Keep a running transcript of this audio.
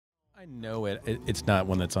I know it. It's not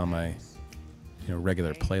one that's on my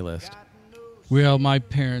regular playlist. Well, my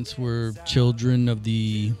parents were children of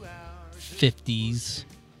the 50s.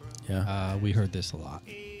 Yeah. We heard this a lot.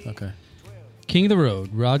 Okay. King of the Road,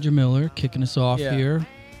 Roger Miller, kicking us off here.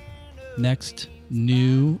 Next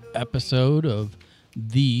new episode of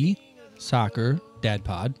the Soccer Dad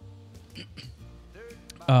Pod.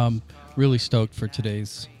 Really stoked for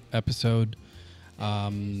today's episode.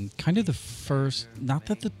 Kind of the first, not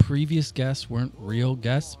that the previous guests weren't real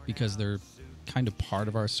guests, because they're kind of part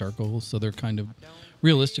of our circle, so they're kind of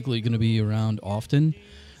realistically going to be around often.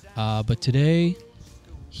 But today,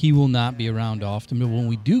 he will not be around often, but when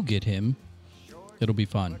we do get him, it'll be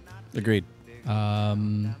fun. Agreed.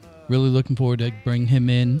 Really looking forward to bring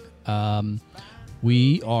him in.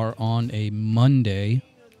 We are on a Monday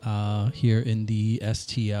here in the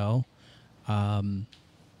STL.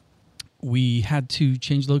 We had to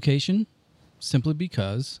change location simply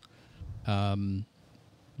because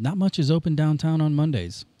not much is open downtown on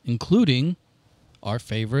Mondays, including our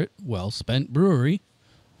favorite well-spent brewery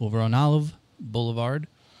over on Olive Boulevard.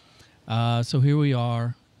 So here we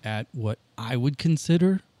are at what I would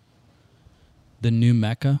consider the new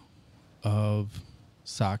mecca of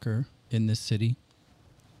soccer in this city.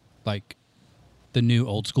 Like the new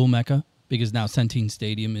old school mecca, because now Centene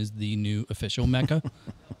Stadium is the new official mecca.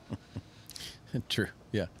 True.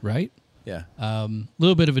 Yeah. Right? Yeah.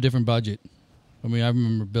 Little bit of a different budget. I mean, I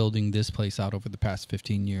remember building this place out over the past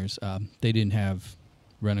 15 years. They didn't have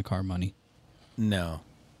rent-a-car money. No.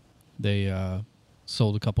 They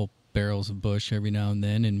sold a couple barrels of Busch every now and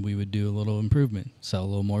then, and we would do a little improvement. Sell a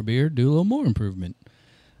little more beer, do a little more improvement.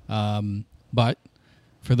 But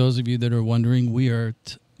for those of you that are wondering, we are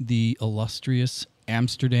at the illustrious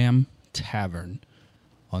Amsterdam Tavern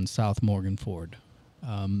on South Morgan Ford.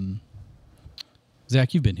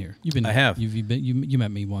 Zach, you've been here. I have. You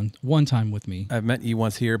met me one time with me. I've met you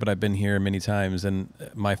once here, but I've been here many times, and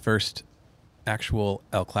my first actual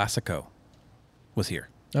El Clasico was here.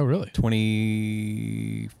 Oh, really?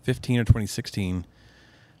 2015 or 2016.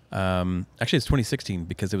 Actually, it's 2016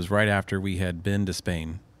 because it was right after we had been to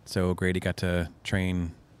Spain. So Grady got to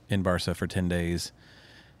train in Barca for 10 days,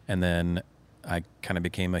 and then I kind of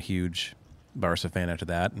became a huge Barca fan after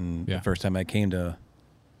that. And the first time I came to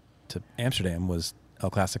Amsterdam was El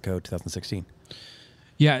Clasico 2016.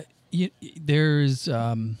 Yeah, there's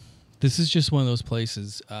this is just one of those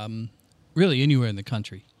places, really anywhere in the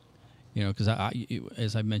country, because I,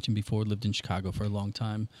 as I mentioned before, lived in Chicago for a long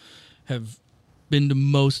time, have been to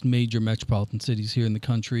most major metropolitan cities here in the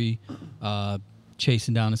country,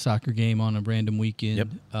 chasing down a soccer game on a random weekend. Yep.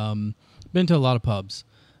 Been to a lot of pubs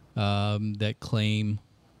that claim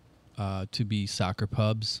to be soccer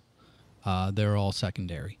pubs. They're all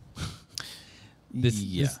secondary.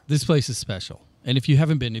 This place is special. And if you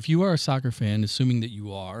haven't been, if you are a soccer fan, assuming that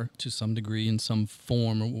you are to some degree in some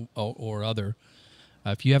form or other,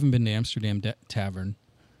 if you haven't been to Amsterdam Tavern,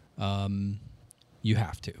 you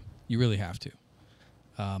have to. You really have to.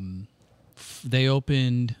 They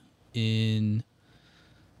opened in,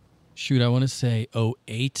 I want to say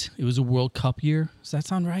 2008. It was a World Cup year. Does that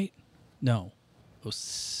sound right? No.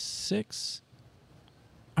 2006?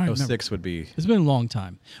 06 would be... It's been a long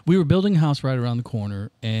time. We were building a house right around the corner,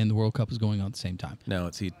 and the World Cup was going on at the same time. No,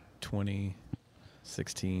 it's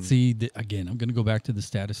 2016. See, again, I'm going to go back to the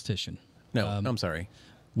statistician. No, I'm sorry.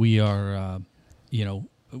 We are,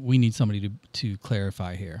 we need somebody to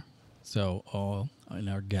clarify here. So, and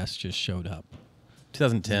our guest just showed up.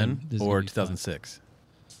 2010 or 2006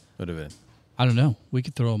 would have been. I don't know. We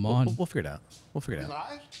could throw them on. We'll figure it out.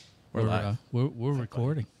 We're live. We're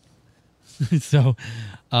recording. So,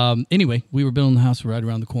 anyway, we were building the house right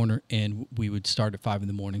around the corner, and we would start at 5 in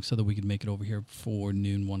the morning so that we could make it over here for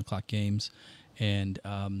noon, 1 o'clock games. And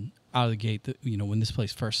out of the gate, when this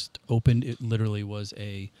place first opened, it literally was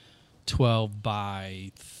a 12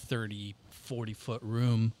 by 30, 40-foot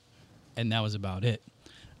room, and that was about it.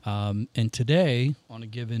 And today, on a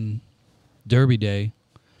given Derby day,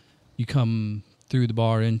 you come through the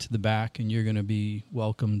bar into the back, and you're going to be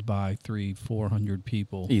welcomed by 300-400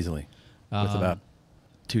 people. Easily. With about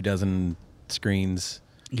 24 screens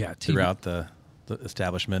throughout the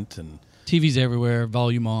establishment. And TVs everywhere,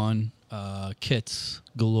 volume on, kits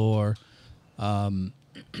galore.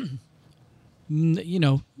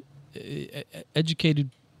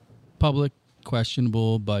 Educated public,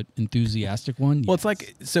 questionable, but enthusiastic one. Well, it's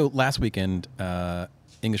like, so last weekend,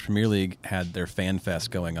 English Premier League had their fan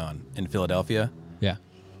fest going on in Philadelphia. Yeah.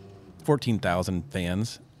 14,000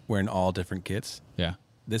 fans wearing all different kits. Yeah.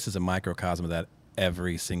 This is a microcosm of that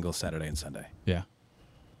every single Saturday and Sunday. Yeah.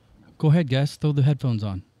 Go ahead, guys. Throw the headphones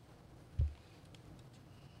on.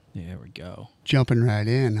 There we go. Jumping right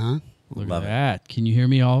in, huh? Look Love at it. that. Can you hear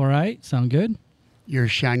me all right? Sound good? Your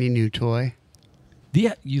shiny new toy.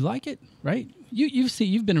 Yeah, you like it, right?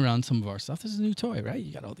 You've been around some of our stuff. This is a new toy, right?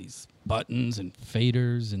 You got all these buttons and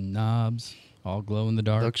faders and knobs, all glow in the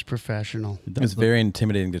dark. Looks professional. It It does was look- very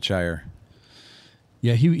intimidating to Chire.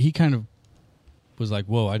 Yeah, he kind of was like,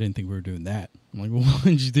 "Whoa, I didn't think we were doing that." I'm like, well, "What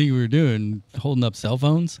did you think we were doing? Holding up cell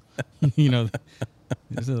phones?"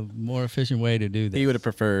 There's a more efficient way to do this. He would have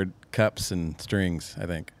preferred cups and strings, I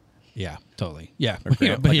think. Yeah, totally. Yeah, Or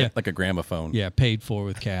but yeah, like a gramophone. yeah, paid for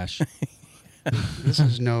with cash. This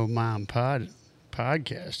is no mom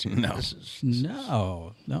podcast here. No. This is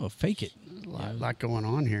No, fake it. a lot going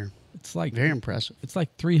on here. It's like Very impressive. It's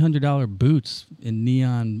like $300 boots in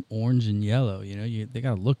neon orange and yellow. They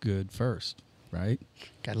got to look good first, right?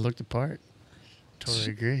 Got to look the part.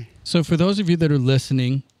 Totally agree. So for those of you that are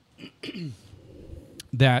listening,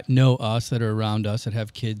 that know us, that are around us, that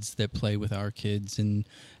have kids that play with our kids and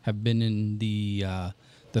have been in the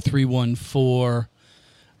 314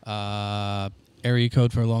 area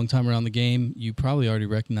code for a long time around the game, you probably already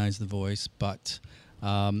recognize the voice, but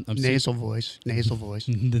I'm Nasal voice. the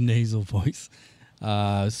nasal voice.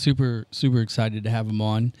 Super excited to have him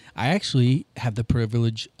on. I actually have the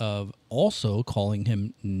privilege of also calling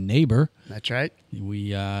him neighbor. That's right.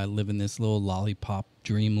 We live in this little lollipop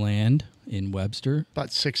dreamland in Webster.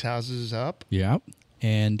 About 6 houses up. Yeah.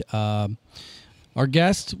 And our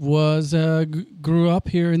guest was grew up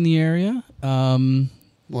here in the area.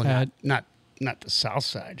 Well, Had- not the south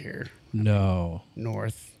side here. No.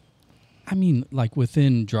 North. I mean, like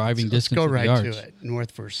within driving Let's distance go of right the arch. to it.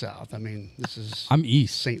 North versus south. I mean, this is I'm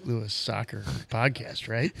east. St. Louis soccer podcast,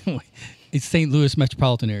 right? It's St. Louis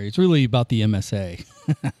metropolitan area. It's really about the MSA.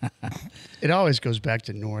 It always goes back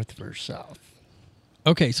to north versus south.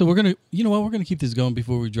 Okay, so we're gonna keep this going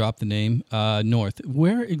before we drop the name. North.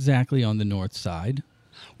 Where exactly on the north side?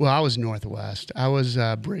 Well, I was northwest. I was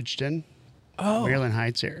Bridgeton, Oh, Maryland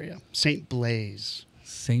Heights area, St. Blaise.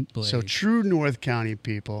 St. Blaise. So true North County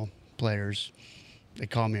players, they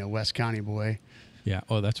call me a West County boy. Yeah.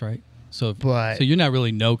 Oh, that's right. So, But- so you're not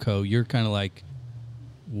really NoCo. You're kind of like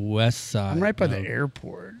west side. I'm right by the No.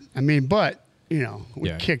 airport. I mean, but we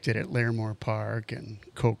Yeah. kicked it at Larimore Park and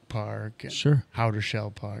Coke Park and Sure.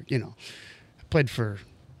 Howdershell Park. I played for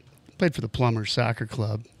the Plumbers Soccer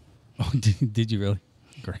Club. Oh, did you really?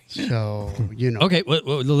 Great. So Okay. Well,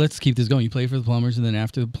 let's keep this going. You played for the Plumbers, and then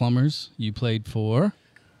after the Plumbers, you played for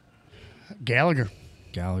Gallagher.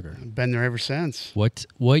 Gallagher. I've been there ever since. What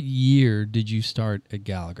year did you start at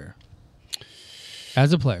Gallagher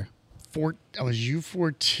as a player? I was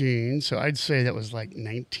U14, so I'd say that was like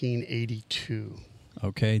 1982.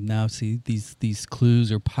 Okay, now see these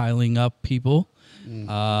clues are piling up, people.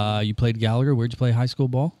 You played Gallagher. Where'd you play high school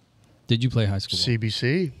ball? Did you play high school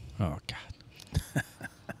CBC. ball? Oh God.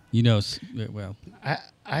 Well.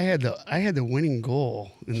 I had the winning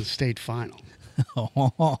goal in the state final,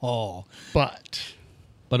 but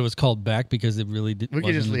But it was called back because it really did. we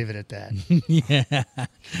could just leave it at that. Yeah.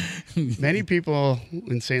 Many people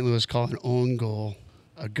in St. Louis call an own goal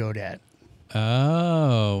a Godat.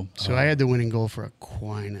 Oh. So I had the winning goal for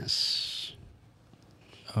Aquinas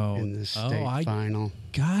Oh. in the state I final.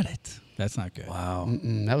 got it. That's not good. Wow.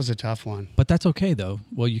 That was a tough one. But that's okay though.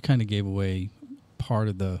 Well, you kind of gave away part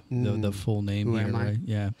of the full name Who here, am I? right?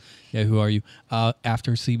 Yeah. Who are you?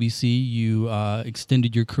 After CBC, you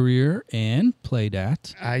extended your career and played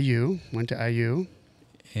at IU, went to IU,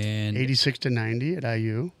 and 86 to 90 at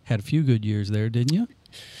IU. had a few good years there, didn't you?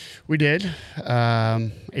 We did.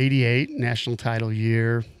 88, national title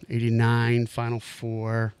year. 89, Final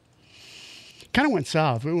Four. Kind of went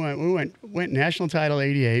south. We went national title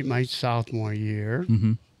 88, my sophomore year.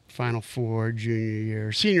 Mm-hmm. Final Four, junior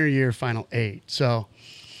year. Senior year, Final 8. So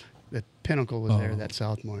the pinnacle was there that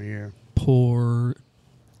sophomore year. Poor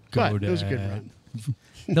Godat. But it was a good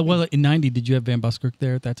run. Well, in 90, did you have Van Buskirk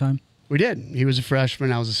there at that time? We did. He was a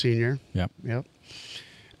freshman. I was a senior. Yep.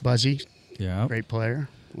 Buzzy, Yeah. great player.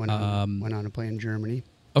 Went on to play in Germany.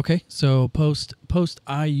 Okay, so post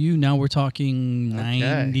IU, now we're talking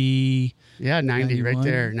 90. Yeah, 90 right 91?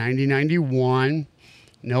 there. 90, 91.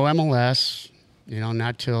 No MLS.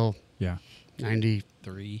 Not till Yeah. 94.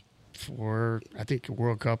 3. I think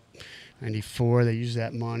World Cup 94. They used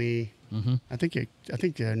that money. Mm-hmm. I think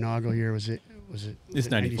the inaugural year was it It's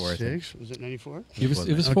 94, I think. 96? Was it 94? It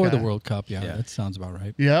was for the Okay. World Cup. Yeah, Yeah. that sounds about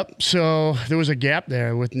right. Yep. So there was a gap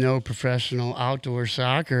there with no professional outdoor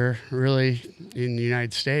soccer really in the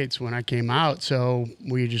United States when I came out. So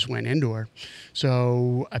we just went indoor.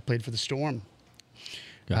 So I played for the Storm,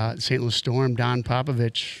 Got St. Louis Storm. Don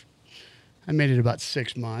Popovich. I made it about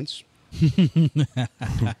 6 months.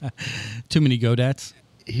 Too many Godats?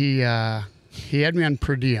 He had me on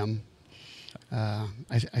per diem.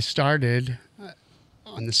 I started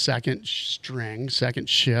on the second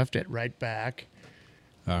shift at right back.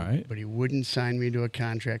 All right. But he wouldn't sign me to a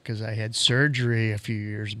contract because I had surgery a few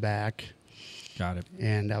years back. Got it.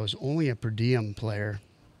 And I was only a per diem player.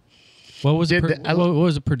 What was it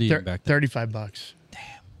per diem back then? $35. Damn.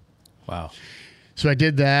 Wow. So I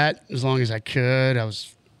did that as long as I could. I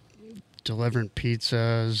was delivering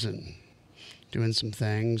pizzas and doing some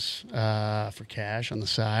things for cash on the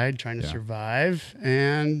side, trying to survive,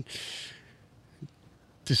 and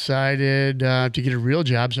decided to get a real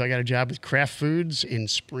job. So I got a job with Kraft Foods in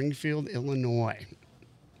Springfield, Illinois.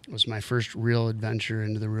 It was my first real adventure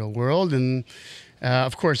into the real world. And,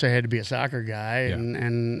 of course, I had to be a soccer guy. Yeah.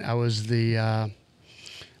 And I was the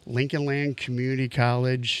Lincoln Land Community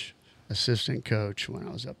College assistant coach when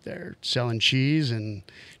I was up there, selling cheese, and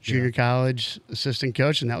junior college assistant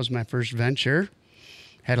coach. And that was my first venture.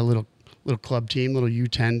 Had a little club team, little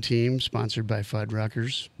U10 team sponsored by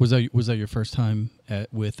Fuddruckers. Was that your first time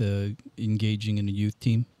with engaging in a youth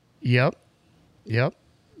team? Yep.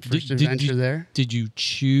 First adventure there. Did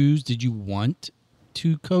you want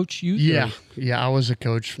to coach youth? Yeah. I was a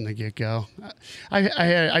coach from the get-go.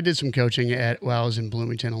 I did some coaching I was in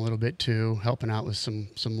Bloomington a little bit too, helping out with some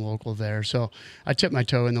local there. So I tipped my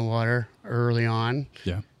toe in the water early on.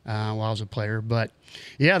 Yeah. While I was a player, but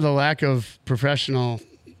the lack of professional,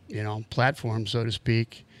 platform, so to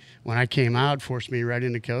speak, when I came out, forced me right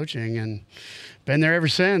into coaching, and been there ever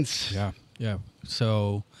since. Yeah.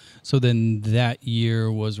 So then that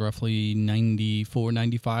year was roughly 94,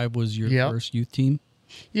 95 was your first youth team?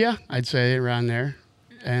 Yeah, I'd say around there.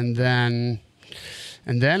 And then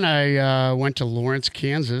I went to Lawrence,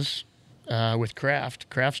 Kansas with Kraft.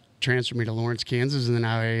 Kraft transferred me to Lawrence, Kansas, and then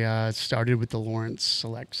I started with the Lawrence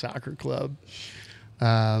Select Soccer Club.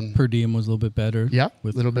 Per diem was a little bit better. Yeah, a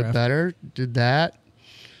little bit better. Did that.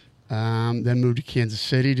 Then moved to Kansas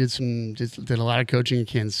City. Did a lot of coaching in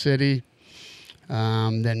Kansas City.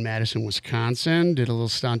 Then Madison, Wisconsin. Did a little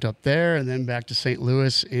stunt up there, and then back to St.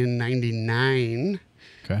 Louis in '99.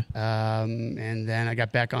 Okay. And then I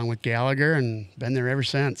got back on with Gallagher and been there ever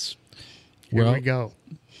since. Here we go.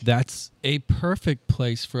 That's a perfect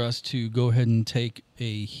place for us to go ahead and take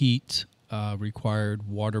a heat required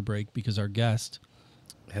water break because our guest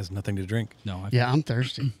has nothing to drink. No. I'm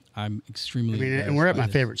thirsty. I'm extremely. and we're at my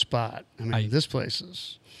favorite spot. This place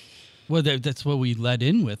is. Well, that's what we led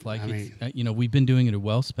in with. Like, we've been doing it at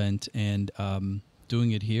Wellspent, and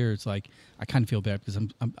doing it here, it's like I kind of feel bad because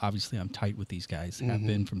I'm obviously tight with these guys. Have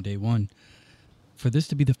been from day one. For this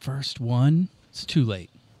to be the first one, it's too late.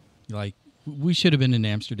 Like, we should have been in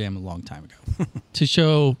Amsterdam a long time ago to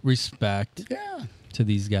show respect. To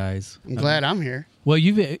these guys. I'm glad I'm here. Well,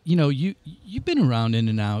 you've been around in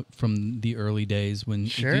and out from the early days when.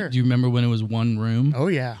 Sure. Do you remember when it was one room? Oh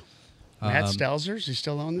yeah. Matt Stelzer, is he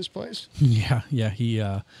still own this place? Yeah. He.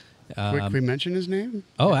 Can we mention his name?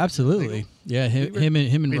 Oh, absolutely. Yeah, him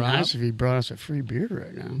and Rob. Nice if he brought us a free beer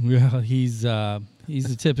right now. Well, he's a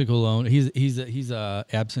typical owner. He's a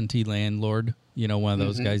absentee landlord. One of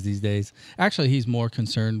those guys these days. Actually, he's more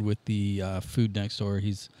concerned with the food next door.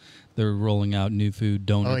 They're rolling out new food,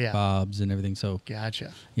 donut bobs and everything. So,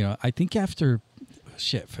 gotcha. I think after,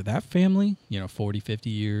 for that family, 40, 50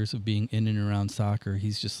 years of being in and around soccer,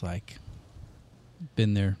 he's just like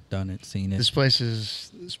been there, done it, seen it. This place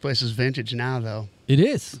is vintage now, though. It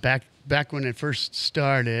is. Back when it first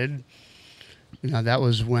started, that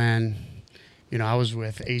was when, I was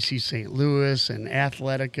with AC St. Louis and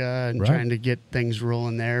Athletica and trying to get things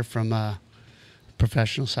rolling there from a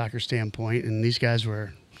professional soccer standpoint, and these guys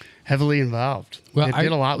were heavily involved. Well, I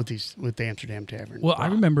did a lot with the Amsterdam Tavern. Well, I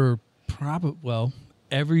remember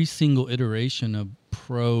every single iteration of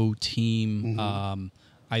pro team,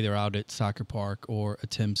 either out at Soccer Park or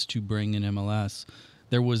attempts to bring in MLS.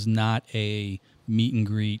 There was not a meet and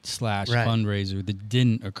greet / fundraiser that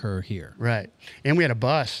didn't occur here. Right, and we had a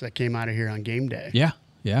bus that came out of here on game day. Yeah,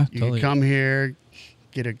 you totally. could come here,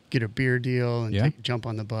 get a beer deal, and jump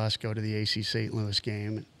on the bus, go to the AC St. Louis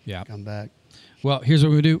game, and come back. Well, here's what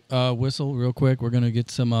we're going to do. Whistle real quick. We're going to get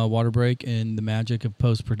some water break and the magic of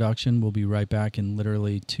post-production. We'll be right back in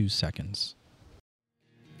literally 2 seconds.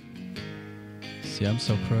 See, I'm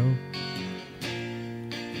so pro.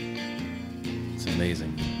 It's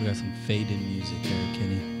amazing. We got some fade-in music there,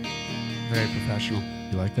 Kenny. Very professional.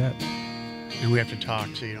 You like that? And we have to talk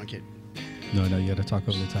so you don't get... No, you got to talk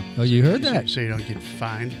over the top. Oh, you heard that? So you don't get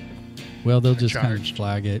fined. Well, they'll just kind of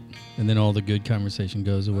flag it, and then all the good conversation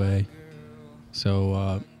goes away.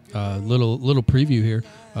 So, little preview here.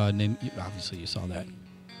 Obviously, you saw that.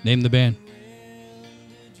 Name the band.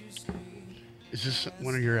 Is this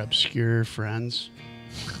one of your obscure friends?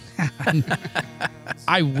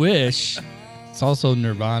 I wish. It's also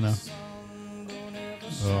Nirvana.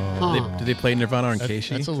 Huh. Did they play Nirvana on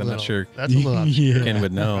Casey? That's a I'm little, not sure That's a little obscure. Yeah. Ken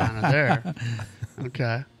would know. Nirvana there.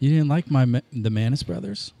 Okay. You didn't like the Manis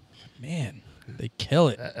Brothers? Man, they kill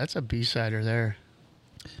it. That's a B-sider there.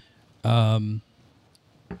 I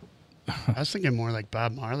was thinking more like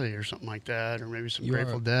Bob Marley or something like that, or maybe some You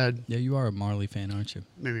Grateful are- Dead. Yeah, you are a Marley fan, aren't you?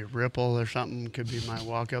 Maybe Ripple or something could be my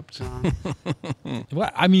walk-up song.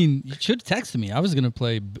 Well, I mean, you should have texted me. I was going to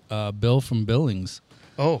play Bill from Billings.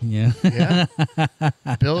 Oh, Yeah. yeah.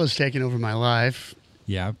 Bill has taken over my life.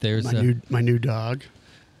 Yeah, there's My new dog.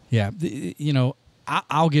 Yeah,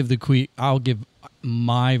 I'll give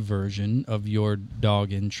my version of your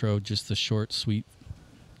dog intro, just the short, sweet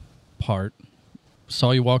part.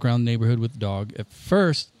 Saw you walk around the neighborhood with the dog. At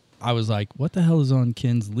first, I was like, "What the hell is on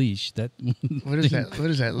Ken's leash?" What is that? What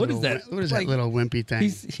is that? What Little, is that? What is Like, that little wimpy thing?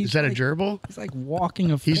 he's Is that like- a gerbil? It's like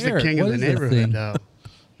walking a ferret. He's the king of What the is that neighborhood, thing? though.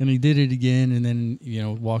 And he did it again, and then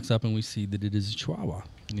walks up, and we see that it is a Chihuahua,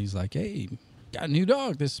 and he's like, "Hey, got a new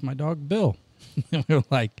dog. This is my dog, Bill." And we were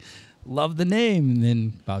like, "Love the name." And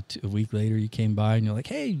then about a week later, you came by, and you're like,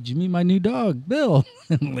 "Hey, did you meet my new dog, Bill?"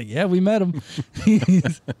 And I'm like, "Yeah, we met him."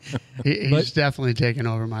 He's He's definitely taken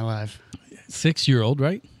over my life. 6-year-old,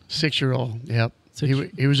 right? 6-year-old. Yep.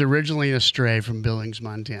 He was originally a stray from Billings,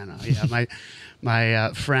 Montana. Yeah,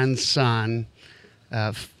 my friend's son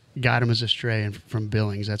got him as a stray from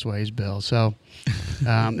Billings. That's why he's Bill. So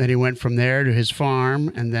then he went from there to his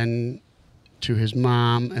farm, and then to his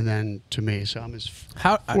mom, and then to me. So I'm his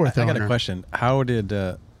fourth I got owner. a question. How did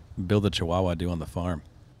Bill the Chihuahua do on the farm?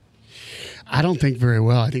 I don't think very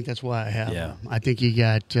well. I think that's why I have Yeah. him. I think he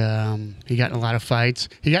got in a lot of fights.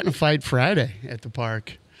 He got in a fight Friday at the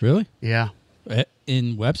park. Really? Yeah.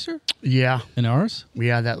 In Webster? Yeah. In ours?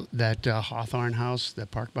 Yeah, that Hawthorne house,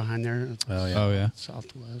 that park behind there. Oh yeah. Oh, yeah.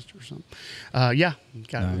 Southwest or something. Yeah,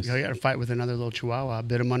 got Nice. in a fight with another little Chihuahua.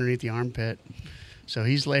 Bit him underneath the armpit, so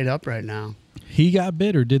he's laid up right now. He got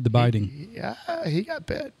bit or did the biting? Yeah, he got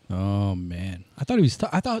bit. Oh, man. I thought he was.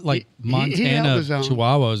 I thought like He held Montana his own.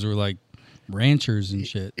 Chihuahuas were like ranchers and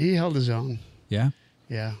shit. He held his own. Yeah.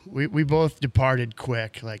 Yeah, we both departed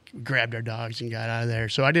quick. Like grabbed our dogs and got out of there.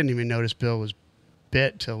 So I didn't even notice Bill was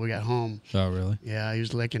bit till we got home. Oh, really? Yeah, he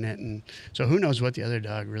was licking it, and so who knows what the other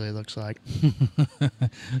dog really looks like.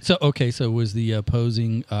 So was the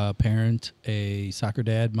opposing parent a soccer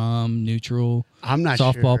dad, mom, neutral? I'm not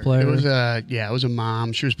Softball sure. player? It was a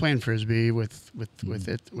mom. She was playing frisbee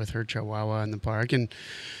with her Chihuahua in the park, and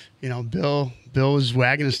Bill was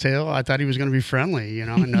wagging his tail. I thought he was going to be friendly.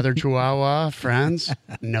 Another Chihuahua, friends.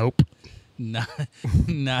 Nope.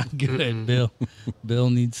 Not good, Bill. Bill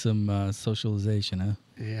needs some socialization, huh?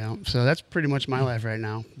 Yeah. So that's pretty much my life right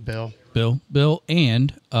now, Bill. Bill,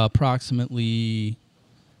 and approximately,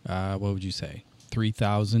 what would you say,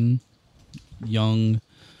 3,000 young,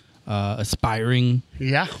 aspiring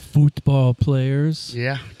Yeah. football players.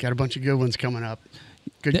 Yeah. Got a bunch of good ones coming up.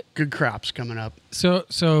 Good crops coming up. So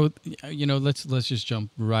let's just jump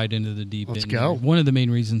right into the deep end. Let's go. One of the main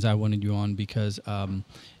reasons I wanted you on because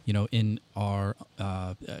in our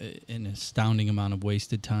an astounding amount of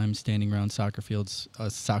wasted time standing around soccer fields,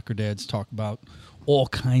 soccer dads talk about all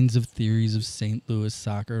kinds of theories of St. Louis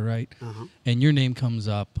soccer, right? Uh-huh. And your name comes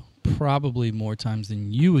up probably more times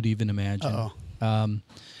than you would even imagine. Uh-oh.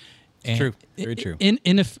 It's true. Very true. In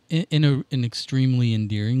an extremely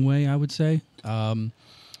endearing way, I would say.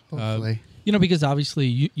 Hopefully. Because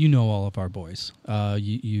obviously you know all of our boys.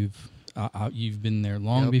 You've been there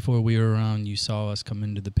long Yep. before we were around. You saw us come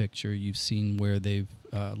into the picture. You've seen where they've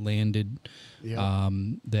landed. Yep.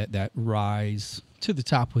 That rise to the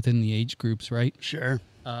top within the age groups, right? Sure.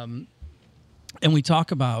 And we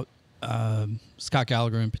talk about Scott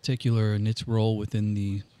Gallagher in particular and its role within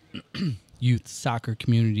the youth soccer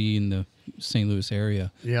community in the St. Louis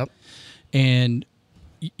area. Yep. And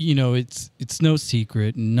it's no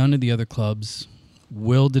secret. None of the other clubs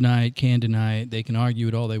will deny it, can deny it. They can argue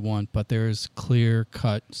it all they want, but there's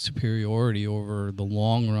clear-cut superiority over the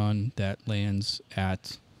long run that lands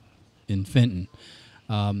in Fenton.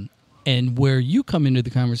 And where you come into the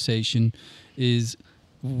conversation is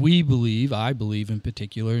I believe in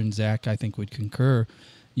particular, and Zach I think would concur,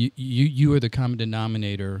 you are the common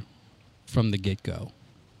denominator from the get-go.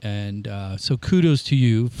 And so kudos to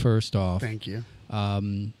you, first off. Thank you.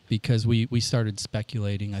 Because we started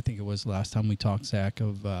speculating. I think it was last time we talked, Zach,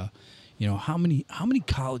 of how many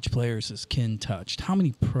college players has Ken touched? How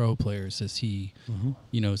many pro players has he,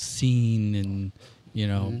 seen? And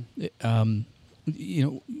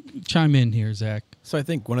chime in here, Zach. So I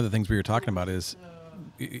think one of the things we were talking about is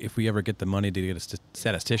if we ever get the money to get a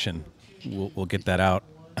statistician, we'll get that out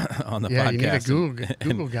on the podcast. You need a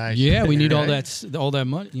Google guy. Yeah, we need all that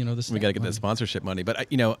money. We got to get that sponsorship money. But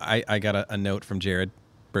I got a note from Jared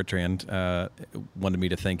Bertrand. Wanted me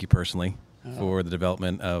to thank you personally for the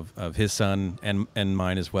development of his son and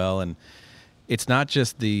mine as well. And it's not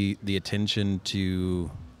just the attention to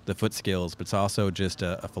the foot skills, but it's also just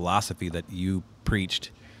a philosophy that you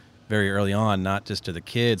preached very early on, not just to the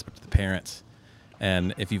kids, but to the parents.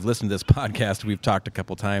 And if you've listened to this podcast, we've talked a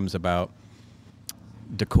couple times about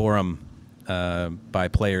decorum by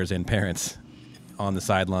players and parents on the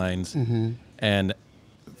sidelines. Mm-hmm. And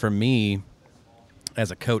for me, as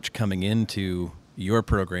a coach coming into your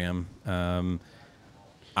program,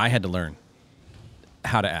 I had to learn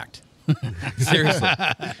how to act. Seriously,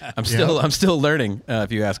 I'm still learning.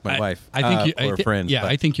 If you ask my wife, or friends,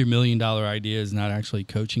 I think your $1 million idea is not actually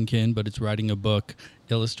coaching Ken, but it's writing a book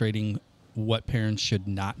illustrating what parents should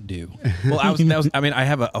not do. Well, I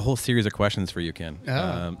have a whole series of questions for you, Ken.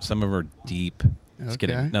 Some of them are deep. Just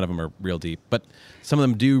kidding. None of them are real deep, but some of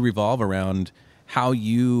them do revolve around how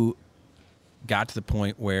you got to the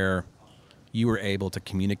point where you were able to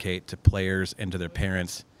communicate to players and to their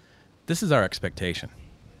parents, this is our expectation.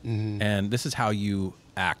 Mm-hmm. And this is how you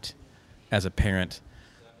act as a parent.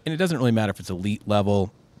 And it doesn't really matter if it's elite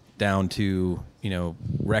level down to,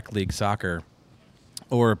 rec league soccer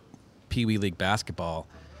or Pee Wee League basketball.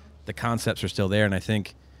 The concepts are still there, and I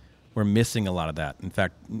think we're missing a lot of that. In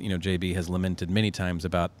fact, JB has lamented many times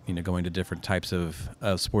about, going to different types of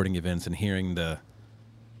sporting events and hearing the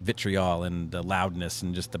vitriol and the loudness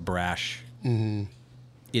and just the brash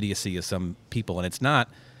idiocy of some people. And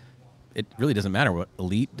it really doesn't matter what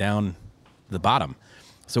elite down the bottom.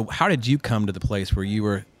 So how did you come to the place where you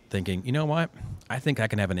were thinking, you know what, I think I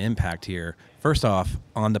can have an impact here, first off,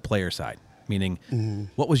 on the player side, meaning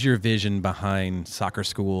what was your vision behind soccer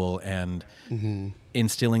school and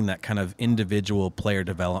instilling that kind of individual player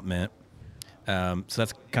development? So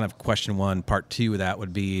that's kind of question one. Part two of that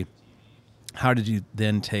would be, how did you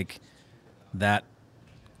then take that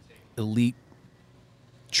elite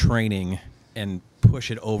training and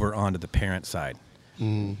push it over onto the parent side?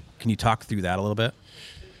 Can you talk through that a little bit?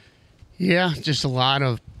 Yeah, just a lot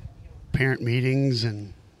of parent meetings,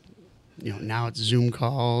 and now it's Zoom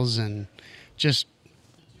calls, and just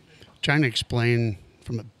trying to explain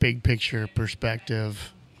from a big picture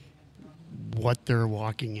perspective what they're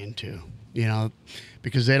walking into,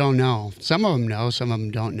 because they don't know. Some of them know, some of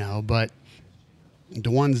them don't know, but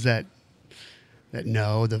the ones that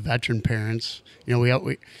know, the veteran parents,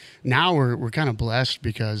 we now we're kind of blessed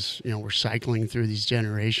because we're cycling through these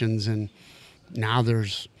generations, and now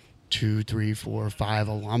there's 2, 3, 4, 5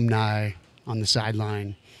 alumni on the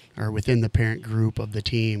sideline or within the parent group of the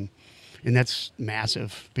team, and that's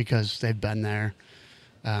massive because they've been there.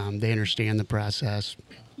 They understand the process.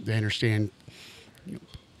 They understand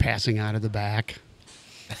passing out of the back.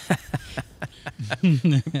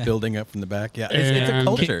 Building up from the back. Yeah, it's a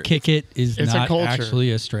culture. Kick it is not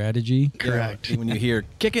actually a strategy. Correct. When you hear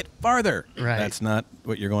kick it farther, right, that's not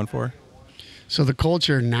what you're going for. So the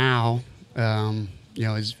culture now,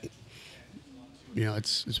 is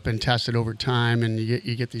it's been tested over time, and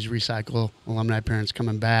you get these recycle alumni parents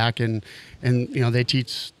coming back, and they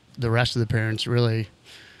teach the rest of the parents really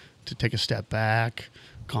to take a step back,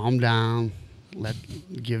 calm down.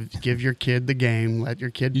 Give your kid the game. Let your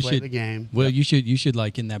kid play the game. Well, you should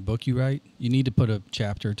like in that book you write. You need to put a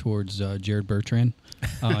chapter towards Jared Bertrand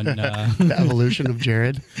on the evolution of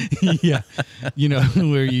Jared. Yeah,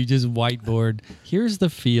 where you just whiteboard. Here's the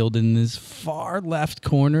field in this far left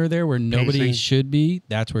corner there where nobody should be.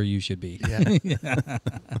 That's where you should be. Yeah.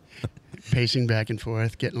 Pacing back and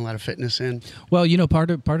forth, getting a lot of fitness in. Well,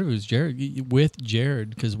 part of it was Jared,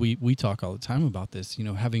 because we talk all the time about this.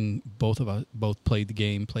 Having both of us played the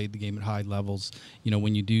game at high levels.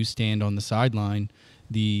 When you do stand on the sideline,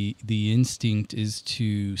 the instinct is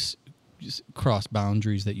to cross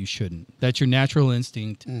boundaries that you shouldn't. That's your natural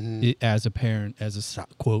instinct as a parent, as a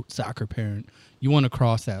quote soccer parent. You want to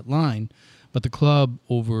cross that line, but the club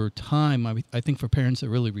over time, I think for parents that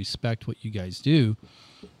really respect what you guys do,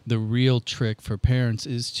 the real trick for parents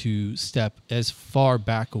is to step as far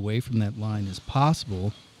back away from that line as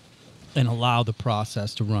possible and allow the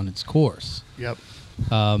process to run its course. Yep.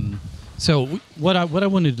 So what I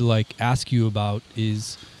wanted to ask you about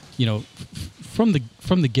is, from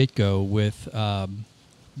the get-go with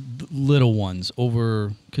little ones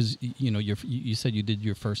over, because you said you did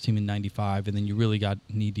your first team in '95 and then you really got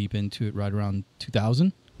knee deep into it right around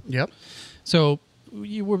 2000. Yep. So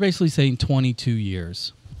you were basically saying 22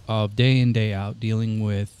 years. of day in, day out, dealing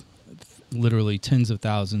with literally tens of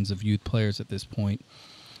thousands of youth players at this point.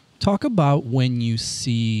 Talk about when you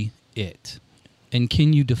see it, and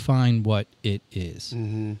can you define what it is?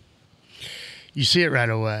 Mm-hmm. You see it right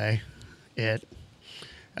away, in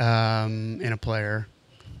a player.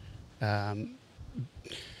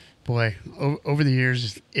 Boy, over the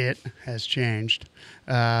years, it has changed.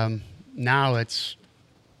 Now it's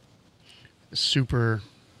super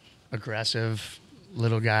aggressive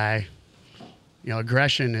little guy. You know,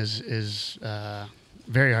 aggression is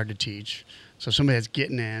very hard to teach. So somebody that's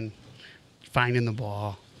getting in, finding the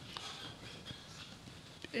ball,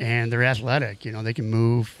 and they're athletic. You know, they can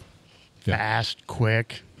move fast,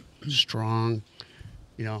 quick, strong.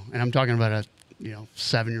 You know, and I'm talking about a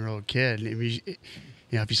 7-year-old kid.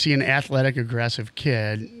 If you see an athletic, aggressive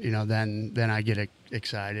kid, then I get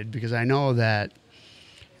excited because I know that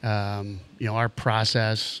our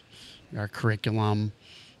process, our curriculum,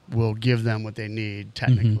 will give them what they need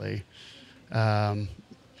technically. But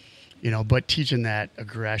teaching that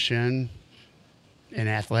aggression and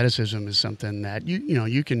athleticism is something that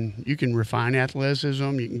you can refine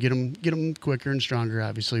athleticism. You can get them quicker and stronger,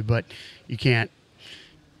 obviously, but you can't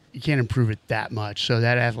improve it that much. So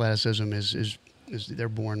that athleticism is they're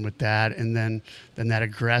born with that, and then that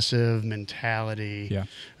aggressive mentality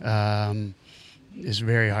is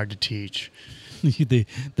very hard to teach. the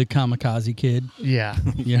kamikaze kid. Yeah.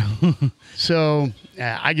 So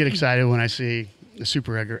I get excited when I see a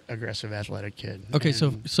super aggressive athletic kid. Okay,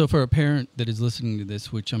 so for a parent that is listening to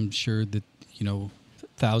this, which I'm sure that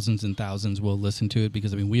thousands and thousands will listen to it,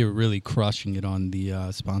 because we are really crushing it on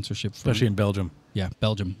the sponsorship, especially in Belgium. Yeah,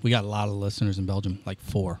 Belgium. We got a lot of listeners in Belgium, like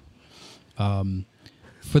 4.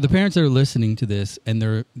 For the parents that are listening to this,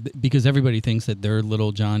 and because everybody thinks that their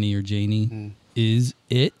little Johnny or Janie is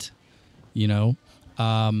it,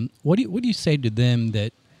 what do you say to them,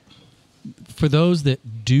 that for those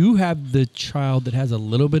that do have the child that has a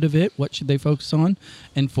little bit of it, what should they focus on?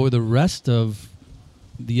 And for the rest of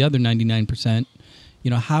the other 99%,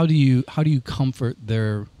 how do you comfort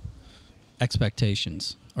their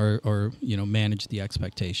expectations or manage the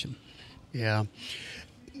expectation? Yeah.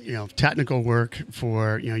 Technical work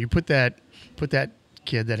for, you put that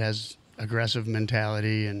kid that has aggressive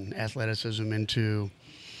mentality and athleticism into,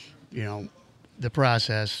 the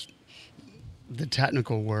process. The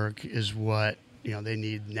technical work is what, they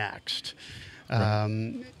need next.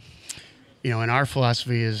 Right. And our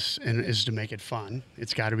philosophy is to make it fun.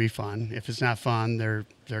 It's got to be fun. If it's not fun, they're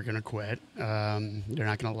going to quit. They're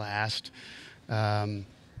not going to last.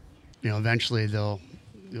 Eventually they'll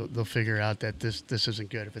figure out that this isn't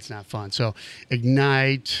good if it's not fun. So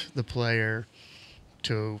ignite the player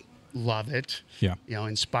to love it. Yeah.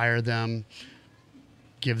 Inspire them,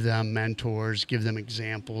 give them mentors, give them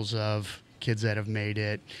examples of kids that have made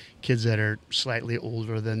it, kids that are slightly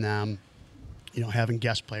older than them, having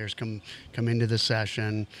guest players come into the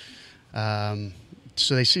session.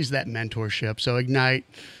 So they seize that mentorship. So ignite,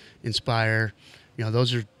 inspire,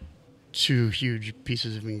 those are 2 huge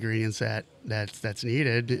pieces of ingredients that's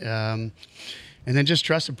needed. And then just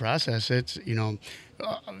trust the process. It's,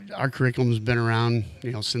 our curriculum's been around,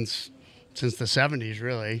 since the 70s,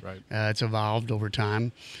 really. Right. It's evolved over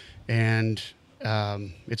time, and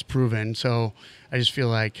it's proven. So I just feel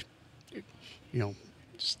like,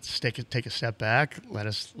 just take a step back, let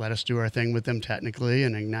us do our thing with them technically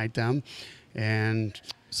and ignite them. And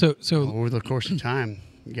so over the course of time,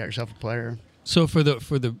 you got yourself a player. So for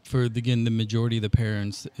again, the majority of the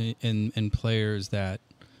parents and players that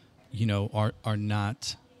are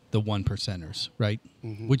not the 1%ers, right?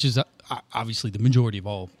 Mm-hmm. Which is obviously the majority of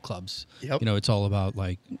all clubs. Yep. It's all about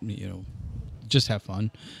just have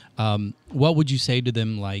fun. What would you say to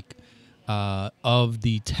them, of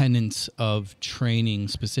the tenets of training,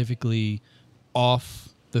 specifically off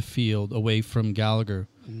the field, away from Gallagher?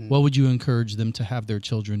 Mm-hmm. What would you encourage them to have their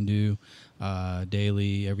children do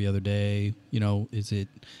daily, every other day? Is it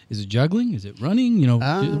juggling? Is it running?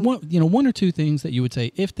 One or 2 things that you would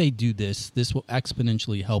say, if they do this will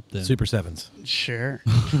exponentially help them. Super 7s. Sure.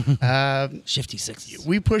 Shifty 6s.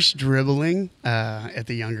 We push dribbling at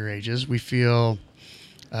the younger ages. We feel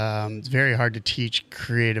it's very hard to teach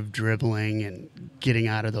creative dribbling and getting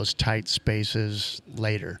out of those tight spaces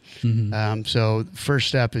later. Mm-hmm. So first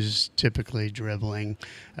step is typically dribbling,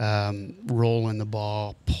 rolling the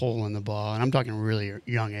ball, pulling the ball, and I'm talking really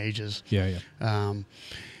young ages. Yeah.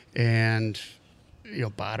 And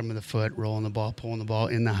bottom of the foot, rolling the ball, pulling the ball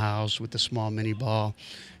in the house with the small mini ball.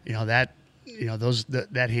 That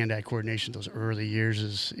hand-eye coordination those early years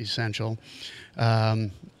is essential.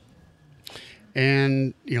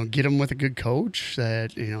 and get them with a good coach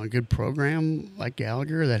that a good program like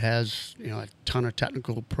Gallagher that has a ton of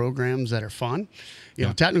technical programs that are fun.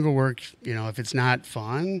 Technical work, if it's not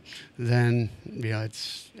fun, then they're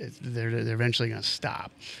eventually going to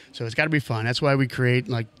stop. So it's got to be fun. That's why we create,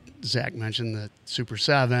 like Zach mentioned, the Super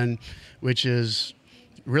 7, which is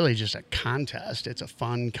really just a contest. It's a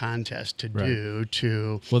fun contest to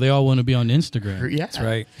do. Well, they all want to be on Instagram. Yeah, That's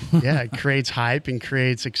right. Yeah, it creates hype and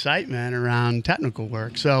creates excitement around technical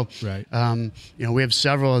work. So, we have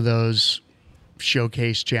several of those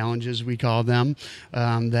showcase challenges, we call them,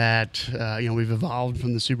 that we've evolved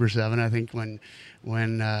from the Super 7. I think when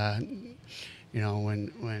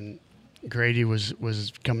Grady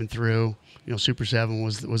was coming through, Super 7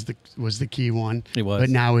 was the key one. It was. But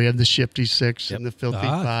now we have the Shifty 6 and the Filthy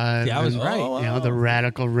 5. Yeah, I was and, right. The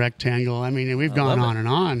Radical Rectangle. I mean, we've gone on and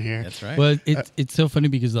on here. That's right. Well, it's so funny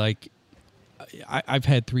because I've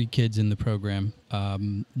had 3 kids in the program.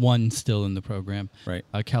 One still in the program. Right.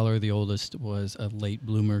 Keller, the oldest, was a late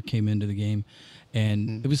bloomer, came into the game.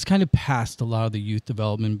 And it was kind of past a lot of the youth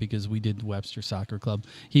development because we did Webster Soccer Club.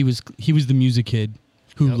 He was the music kid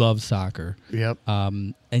who loved soccer. Yep.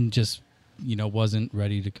 And just, wasn't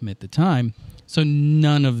ready to commit the time. So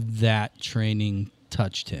none of that training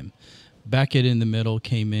touched him. Beckett in the middle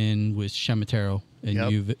came in with Shematero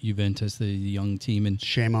and Juventus, the young team. And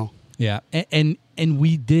Shamo. yeah. And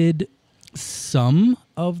we did some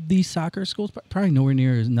of the soccer schools, but probably nowhere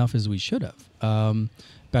near enough as we should have.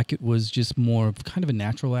 Beckett was just more of kind of a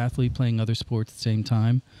natural athlete playing other sports at the same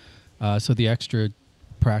time. So the extra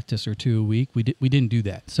practice or 2 a week, we didn't do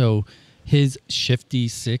that. So his Shifty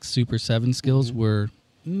 6 Super 7 skills were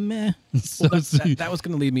meh. So that was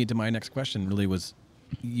going to lead me to my next question. Really, was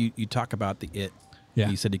you talk about the it? Yeah.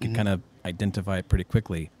 You said you could kind of identify it pretty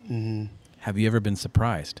quickly. Have you ever been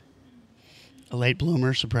surprised? A late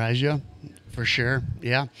bloomer surprise you, for sure.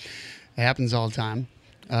 Yeah, it happens all the time.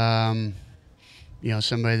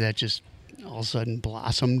 Somebody that just all of a sudden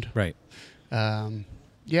blossomed. Right.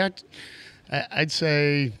 Yeah, I'd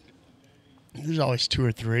say there's always 2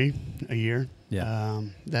 or 3 a year. Yeah.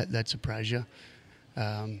 That surprise you.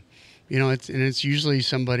 It's usually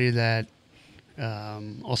somebody that all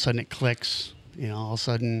of a sudden it clicks. All of a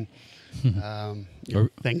sudden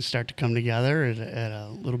things start to come together at a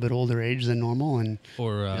little bit older age than normal, and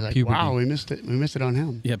or like, puberty. wow, we missed it. We missed it on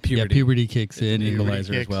him. Yeah, Yeah, puberty. puberty kicks in.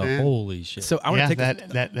 Equalizer as well. Holy shit. So I want to take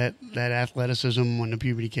that athleticism when the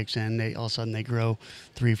puberty kicks in, they all of a sudden they grow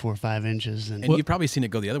 3, 4, 5 inches, and you've probably seen it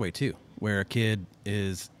go the other way too, where a kid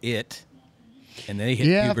is and they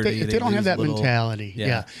hit puberty. If they don't have that mentality.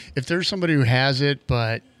 Yeah. If there's somebody who has it,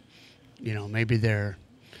 but maybe they're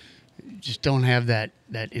just don't have that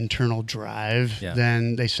internal drive,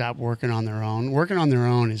 then they stop working on their own. Working on their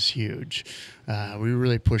own is huge. We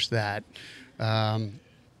really push that. And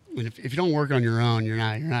if you don't work on your own, you're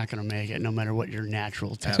not going to make it, no matter what your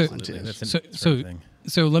natural talent is.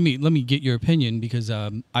 So let me get your opinion, because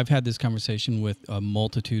I've had this conversation with a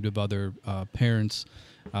multitude of other parents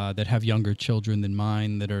that have younger children than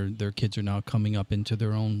mine, their kids are now coming up into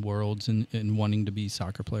their own worlds and wanting to be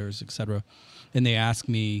soccer players, etc. And they ask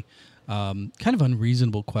me kind of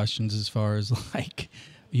unreasonable questions as far as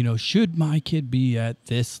should my kid be at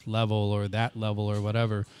this level or that level or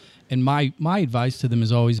whatever. And my advice to them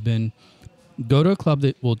has always been, go to a club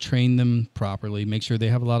that will train them properly, make sure they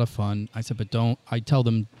have a lot of fun. I said, but I tell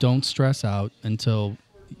them, don't stress out until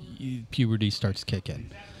puberty starts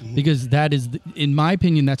kicking. Because that is, in my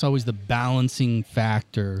opinion, that's always the balancing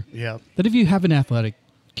factor. Yeah. That if you have an athletic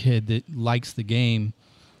kid that likes the game,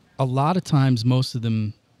 a lot of times most of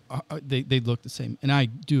them, they look the same. And I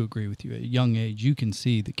do agree with you. At a young age, you can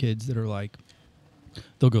see the kids that are like,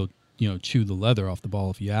 they'll go, chew the leather off the ball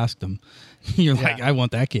if you ask them. You're like, I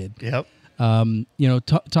want that kid. Yep.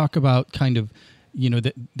 Talk about kind of,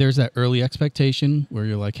 there's that early expectation where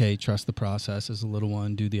you're like, hey, trust the process as a little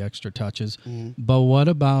one, do the extra touches. But what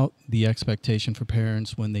about the expectation for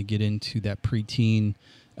parents when they get into that preteen,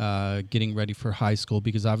 getting ready for high school?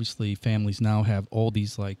 Because obviously families now have all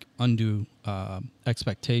these undue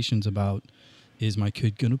expectations about, is my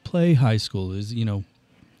kid going to play high school?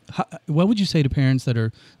 What would you say to parents that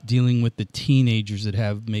are dealing with the teenagers that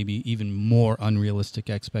have maybe even more unrealistic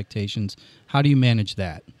expectations? How do you manage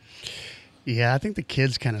that? Yeah, I think the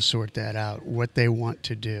kids kind of sort that out, what they want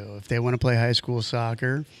to do. If they want to play high school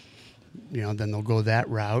soccer, then they'll go that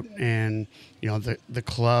route. And, the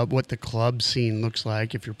club, what the club scene looks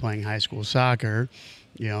like if you're playing high school soccer,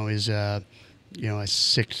 is a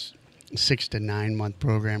 6 to 9 month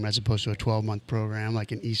program as opposed to a 12-month program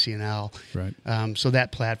like an ECNL. Right. So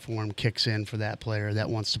that platform kicks in for that player that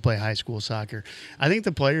wants to play high school soccer. I think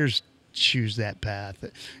the players choose that path.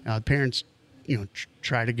 Parents,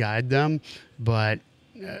 try to guide them, but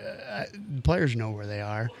players know where they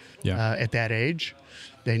are at that age.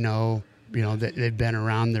 They know, that they've been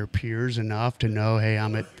around their peers enough to know, hey,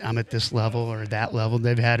 I'm at this level or that level.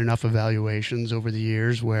 They've had enough evaluations over the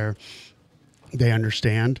years where they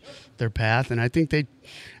understand their path, and I think they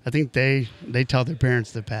tell their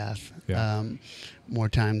parents the path more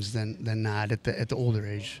times than not at the older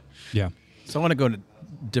age. Yeah. So I want to go in a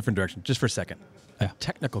different direction just for a second. A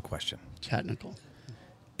technical question. Technical.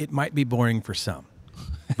 It might be boring for some,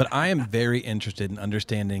 but I am very interested in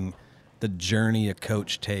understanding the journey a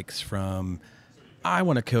coach takes from I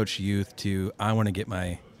want to coach youth to I want to get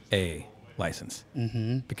my A license.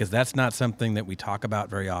 Mm-hmm. Because that's not something that we talk about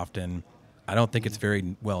very often. I don't think it's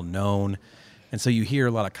very well known. And so you hear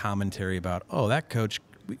a lot of commentary about, that coach,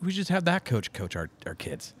 we just have that coach our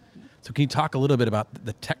kids. So can you talk a little bit about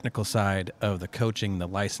the technical side of the coaching, the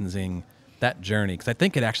licensing, that journey? Because I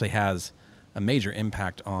think it actually has a major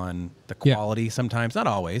impact on the quality sometimes, not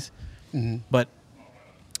always. Mm-hmm. But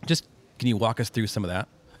just can you walk us through some of that?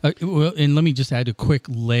 Well, and let me just add a quick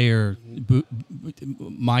layer.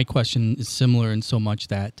 My question is similar in so much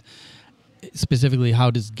that specifically, how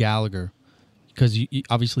does Gallagher, because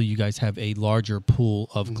obviously you guys have a larger pool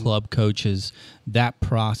of club coaches, that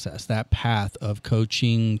process, that path of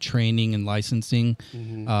coaching, training, and licensing,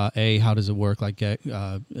 how does it work? Like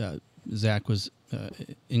Zach was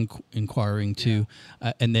inquiring to,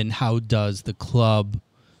 and then how does the club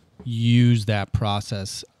use that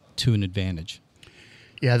process to an advantage?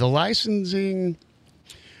 Yeah, the licensing,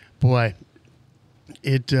 boy,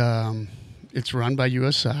 it's run by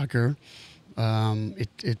U.S. Soccer.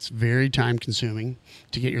 It's very time consuming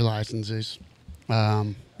to get your licenses.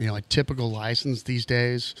 A typical license these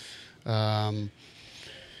days, once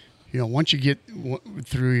you get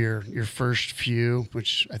through your first few,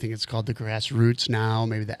 which I think it's called the grassroots now,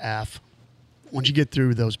 maybe the F, once you get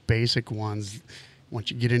through those basic ones, once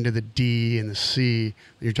you get into the D and the C,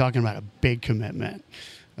 you're talking about a big commitment.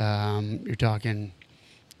 You're talking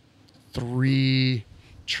 3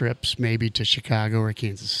 trips maybe to Chicago or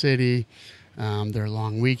Kansas City. They're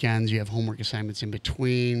long weekends. You have homework assignments in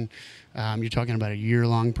between. You're talking about a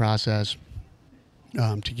year-long process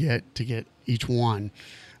to get each one.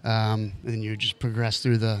 And then you just progress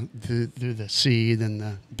through the C, then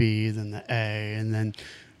the B, then the A, and then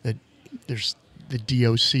there's the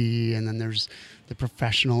DOC, and then there's the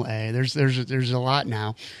professional A. There's a lot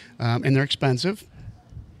now, and they're expensive.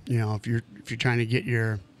 If you're trying to get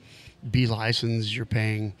your B license, you're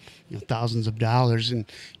paying thousands of dollars, and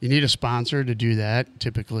you need a sponsor to do that.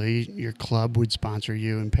 Typically, your club would sponsor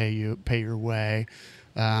you and pay your way.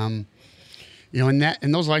 And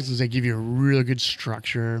those licenses, they give you a really good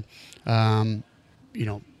structure, good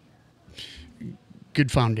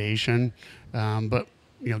foundation. But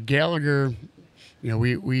Gallagher,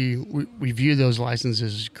 we view those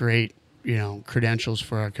licenses as great, credentials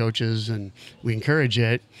for our coaches, and we encourage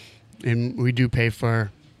it, and we do pay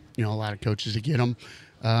for a lot of coaches to get them.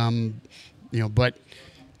 But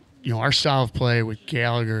our style of play with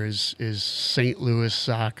Gallagher is St. Louis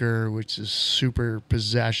soccer, which is super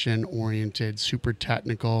possession oriented, super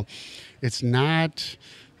technical. It's not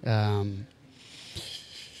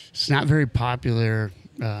very popular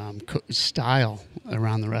style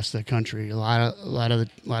around the rest of the country. A lot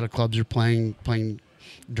of clubs are playing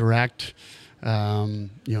direct,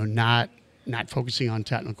 not focusing on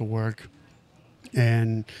technical work.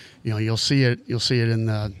 And you'll see it in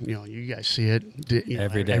the you guys see it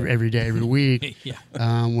every day, every week.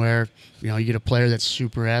 Where you get a player that's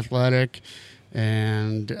super athletic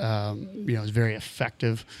and is very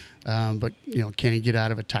effective, but can he get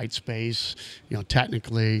out of a tight space?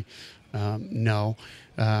 Technically, no.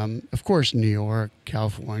 Of course, New York,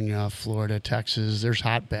 California, Florida, Texas, there's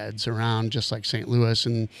hotbeds around, just like St. Louis,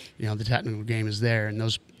 and the technical game is there in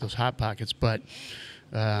those hot pockets, but.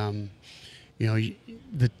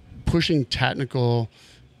 The pushing technical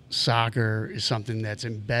soccer is something that's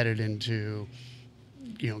embedded into,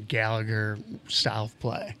 Gallagher style of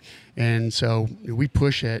play. And so we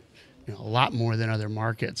push it, a lot more than other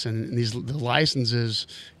markets. And the licenses,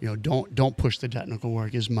 don't push the technical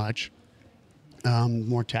work as much,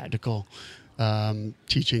 more tactical,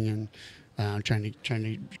 teaching and trying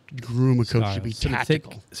to groom a coach to be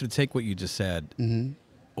tactical. So to take what you just said,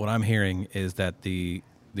 what I'm hearing is that the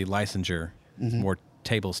licensure is more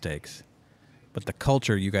table stakes, but the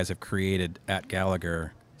culture you guys have created at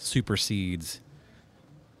Gallagher supersedes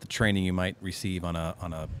the training you might receive on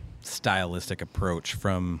a stylistic approach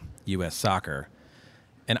from U.S. Soccer.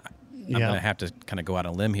 And I'm going to have to kind of go out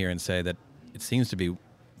on a limb here and say that it seems to be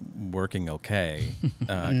working okay,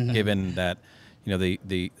 given that,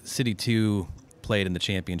 the City 2 played in the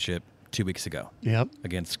championship 2 weeks ago. Yep.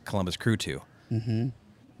 Against Columbus Crew 2. Mm-hmm.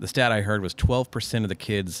 The stat I heard was 12% of the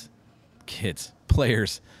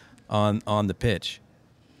players on the pitch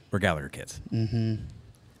were Gallagher kids. Mm-hmm.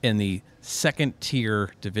 In the second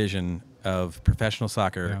tier division of professional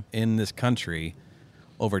soccer in this country,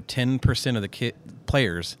 over 10% of the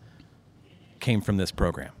players came from this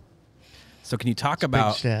program. So can you talk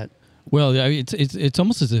about? Big stat. Well, it's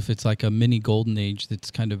almost as if it's like a mini golden age that's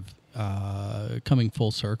kind of coming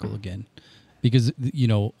full circle again, because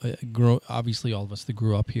obviously all of us that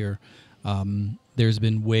grew up here, there's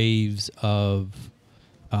been waves of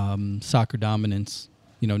soccer dominance,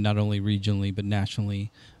 not only regionally but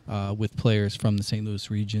nationally, with players from the St.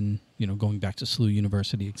 Louis region, going back to SLU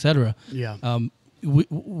University, et cetera. Yeah.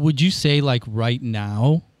 Would you say, like, right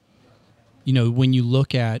now, when you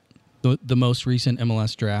look at the most recent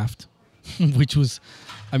MLS draft, which was,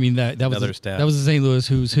 that was that was the St. Louis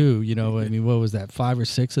who's who. What was that? 5 or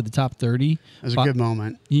 6 of the top 30. It was a good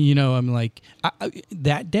moment. I'm like,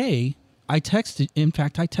 that day I texted. In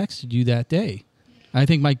fact, I texted you that day. I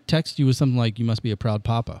think my text you was something like, "You must be a proud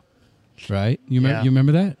papa," right? You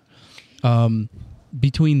remember that?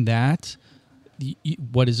 Between that,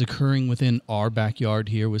 what is occurring within our backyard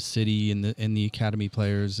here with City and the academy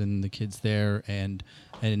players and the kids there, and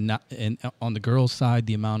on the girls' side,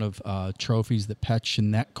 the amount of trophies that Petch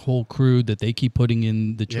and that whole crew that they keep putting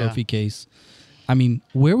in the trophy case.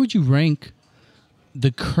 Where would you rank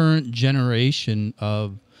the current generation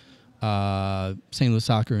of St. Louis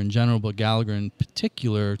soccer in general, but Gallagher in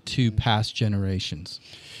particular, to past generations?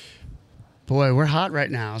 Boy, we're hot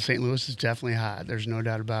right now. St. Louis is definitely hot. There's no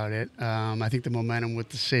doubt about it. I think the momentum with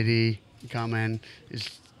the city coming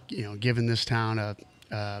is, giving this town a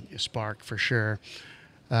spark for sure.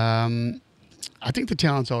 I think the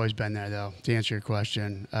talent's always been there, though, to answer your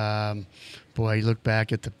question. Boy, you look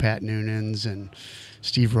back at the Pat Noonans and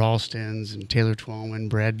Steve Ralstons and Taylor Twellman,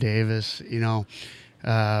 Brad Davis,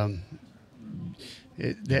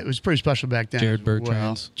 that was pretty special back then. Jared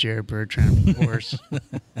Bertrand. Jared Bertrand, of course.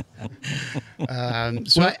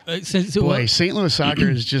 St. Louis soccer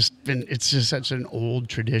has it's just such an old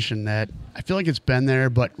tradition that I feel like it's been there,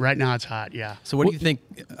 but right now it's hot, yeah. So what do you think?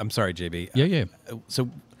 I'm sorry, JB. Yeah. So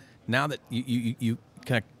now that you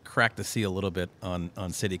kind of cracked the sea a little bit on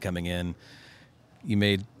City coming in, you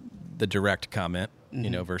made the direct comment,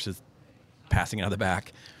 versus passing it out of the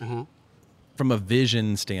back. Mm-hmm. From a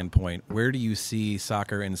vision standpoint, where do you see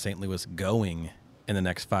soccer in St. Louis going in the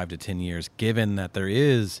next 5 to 10 years, given that there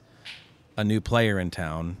is a new player in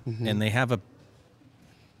town and they have a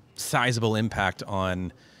sizable impact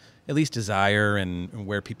on at least desire and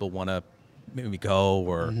where people want to maybe go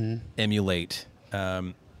or emulate?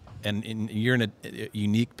 And you're in a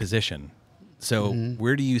unique position. So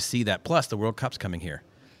where do you see that? Plus, the World Cup's coming here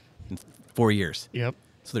in 4 years. Yep.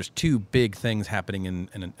 So there's 2 big things happening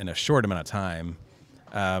in a short amount of time.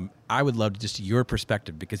 I would love just your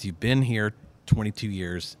perspective, because you've been here 22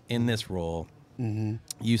 years in this role. Mm-hmm.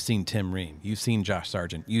 You've seen Tim Ream. You've seen Josh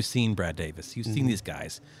Sargent. You've seen Brad Davis. You've seen these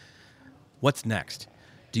guys. What's next?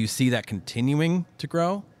 Do you see that continuing to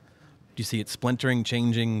grow? Do you see it splintering,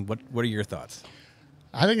 changing? What are your thoughts?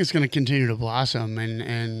 I think it's going to continue to blossom,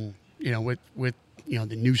 and with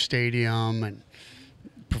the new stadium and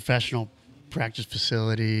professional practice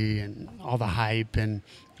facility and all the hype, and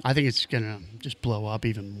I think it's going to just blow up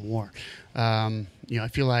even more. I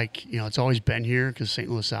feel like, it's always been here because St.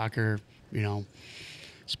 Louis soccer,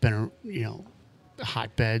 it's been a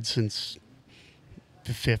hotbed since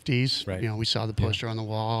the 50s. Right. We saw the poster on the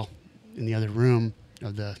wall in the other room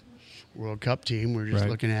of the World Cup team. We're just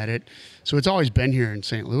looking at it. So it's always been here in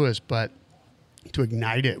St. Louis, but to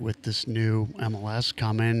ignite it with this new MLS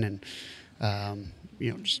coming and,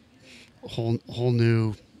 just whole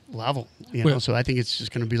new level, so I think it's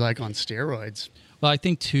just going to be like on steroids. Well, I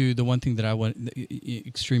think too, the one thing that I want,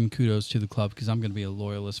 extreme kudos to the club, because I'm going to be a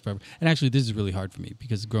loyalist forever. And actually, this is really hard for me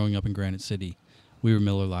because growing up in Granite City, we were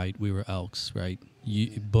Miller Lite, we were Elks, right?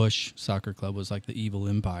 Bush Soccer Club was like the evil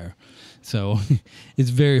empire. So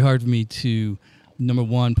it's very hard for me to, number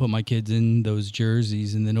one, put my kids in those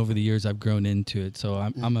jerseys, and then over the years I've grown into it. So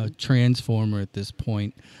I'm a transformer at this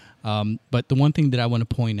point. But the one thing that I want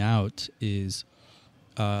to point out is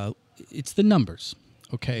it's the numbers,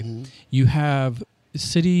 okay? You have,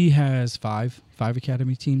 City has five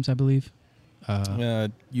academy teams, I believe.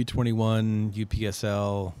 U21,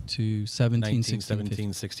 UPSL, to 17, 19, 16,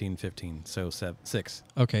 17, 16, 15. So 6.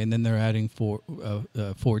 Okay, and then they're adding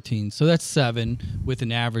 14. So that's 7 with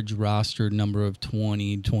an average roster number of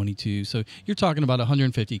 20, 22. So you're talking about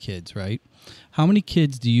 150 kids, right? How many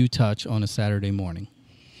kids do you touch on a Saturday morning?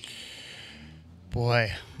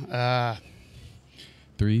 Boy,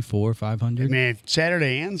 300, 400, 500? I mean,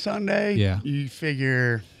 Saturday and Sunday, Yeah. you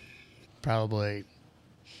figure probably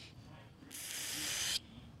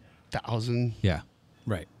 1,000. Yeah.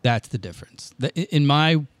 Right. That's the difference. In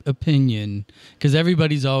my opinion, because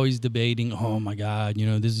everybody's always debating, oh my God,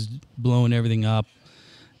 this is blowing everything up.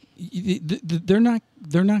 They're not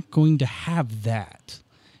going to have that.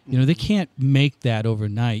 They can't make that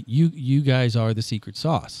overnight. You guys are the secret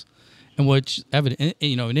sauce. And what's evident,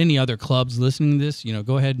 in any other clubs listening to this,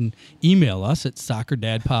 go ahead and email us at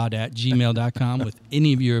soccerdadpod@gmail.com with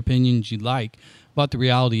any of your opinions you'd like. But the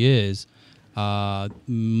reality is,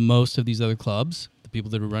 most of these other clubs, the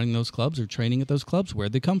people that are running those clubs or training at those clubs,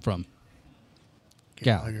 where'd they come from?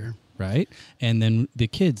 Gallagher, right? And then the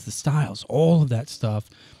kids, the styles, all of that stuff.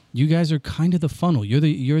 You guys are kind of the funnel.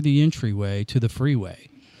 You're the entryway to the freeway.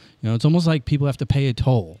 It's almost like people have to pay a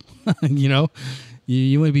toll.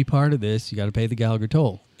 You want to be part of this, you got to pay the Gallagher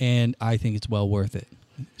toll, and I think it's well worth it.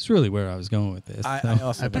 It's really where I was going with this. I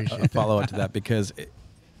also have a follow-up to that because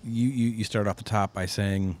you started off the top by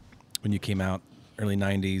saying when you came out early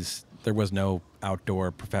 90s, there was no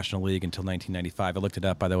outdoor professional league until 1995. I looked it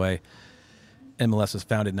up, by the way. MLS was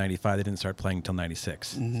founded in 95. They didn't start playing until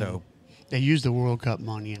 96. Mm-hmm. So they used the World Cup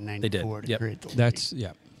money in 94 to create the league. That's,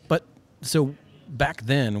 yeah. But so back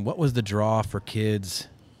then, what was the draw for kids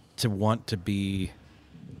to want to be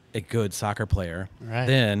a good soccer player?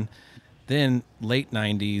 Right. Then late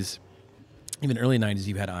 90s, even early 90s,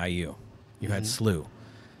 you had IU. You had SLU.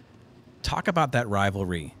 Talk about that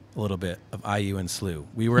rivalry a little bit of IU and SLU.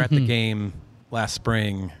 We were at the game last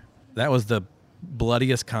spring. That was the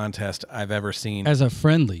bloodiest contest I've ever seen. As a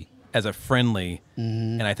friendly.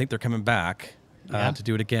 And I think they're coming back to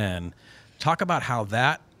do it again. Talk about how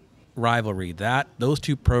that rivalry, those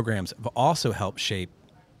two programs have also helped shape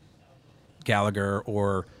Gallagher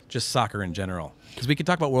or just soccer in general. Because we can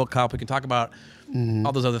talk about World Cup, we can talk about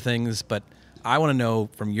all those other things, but I want to know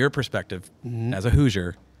from your perspective as a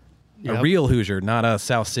Hoosier, a real Hoosier, not a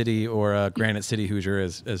South City or a Granite City Hoosier,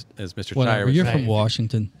 as Mr. Chire was You're saying. from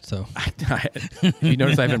Washington, so. You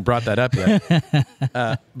notice I haven't brought that up yet.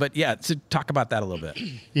 But yeah, so talk about that a little bit.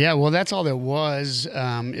 Yeah, well, that's all there was.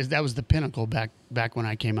 That was the pinnacle back when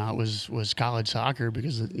I came out was college soccer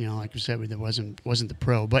because like you said, there wasn't the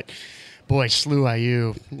pro. But boy, SLU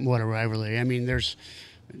IU, what a rivalry! I mean, there's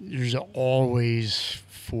always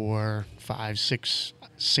 4, 5, 6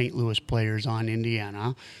 St. Louis players on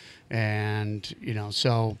Indiana. And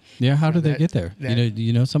so yeah, how did they get there? Do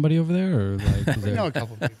you know somebody over there, or like? I know a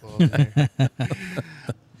couple of people over there.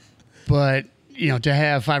 But to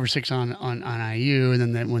have 5 or 6 on IU,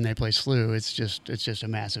 and then when they play SLU, it's just a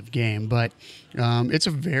massive game. But it's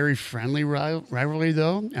a very friendly rivalry,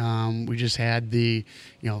 though. We just had the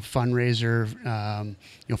fundraiser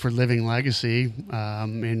for Living Legacy,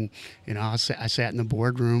 and I sat in the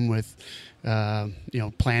boardroom with.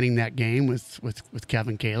 Planning that game with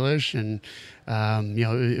Kevin Kalish, and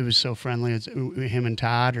it was so friendly. Him and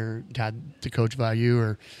Todd, the coach of IU,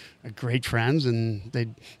 are great friends, and they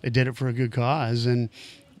did it for a good cause. And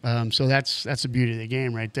so that's the beauty of the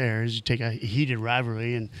game right there. Is you take a heated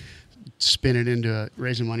rivalry and spin it into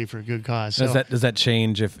raising money for a good cause. Does that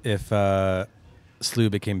change if SLU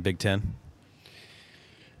became Big Ten?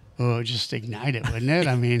 Oh, just ignite it, wouldn't it?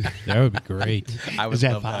 I mean, that would be great. Is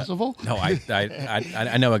that possible? No, I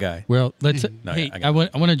know a guy. Well, I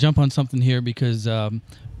want to jump on something here because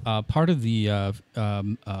part of the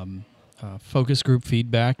focus group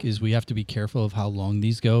feedback is we have to be careful of how long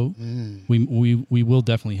these go. We will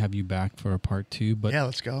definitely have you back for a part 2, but yeah,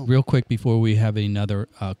 let's go real quick before we have another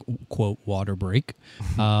quote water break.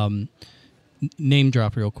 Name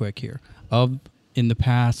drop real quick here in the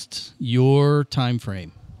past your time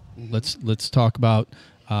frame. Let's talk about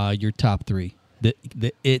your top 3. The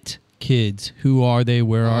it kids. Who are they?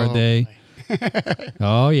 Where are they?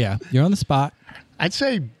 Oh yeah, you're on the spot. I'd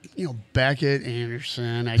say Beckett,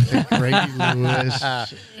 Anderson. I think Brady Lewis,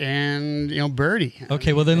 and Birdie.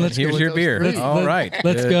 Okay, well then here's your beer. All right,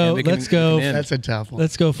 let's go. Let's go. That's a tough one.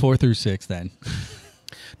 Let's go 4 through 6 then.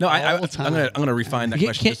 No, I'm gonna refine that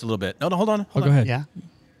question just a little bit. No, hold on. Go ahead. Yeah.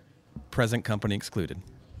 Present company excluded.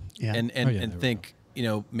 Yeah. And think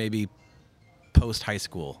maybe post high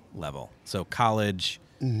school level. So college,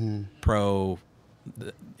 pro,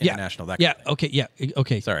 international. That Okay. Yeah.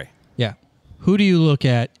 Okay. Sorry. Yeah. Who do you look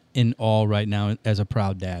at in awe right now as a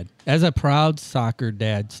proud dad, as a proud soccer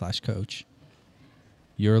dad / coach?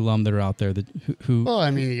 Your alum that are out there that who Well,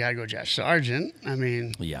 I mean, you gotta go Josh Sargent. I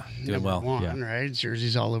mean, Yeah, doing number well. one, Yeah. right?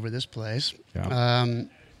 Jerseys all over this place. Yeah.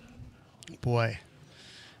 Boy,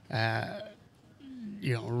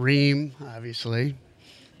 Reem, obviously.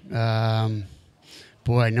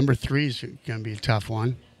 Boy, number 3 is going to be a tough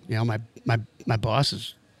one. My boss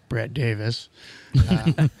is Brett Davis.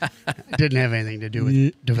 Didn't have anything to do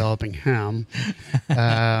with developing him.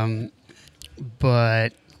 But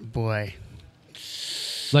boy,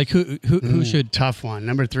 like who should? Tough one.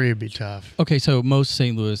 Number 3 would be tough. Okay, so most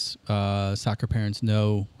St. Louis soccer parents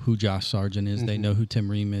know who Josh Sargent is. They know who Tim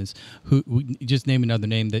Ream is. Who just name another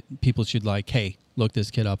name that people should like. Hey, look this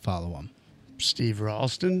kid up, follow him. Steve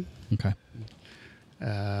Ralston. Okay.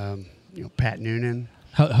 Pat Noonan.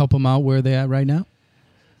 Help them out. Where are they at right now?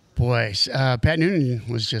 Boy, Pat Noonan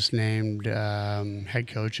was just named head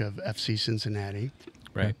coach of FC Cincinnati.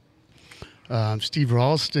 Right. Steve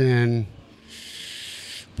Ralston,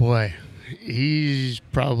 boy, he's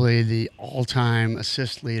probably the all-time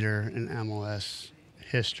assist leader in MLS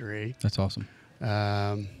history. That's awesome.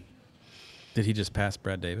 Did he just pass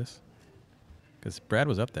Brad Davis? Because Brad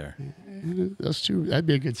was up there. Those two, that'd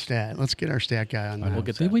be a good stat. Let's get our stat guy on that. We'll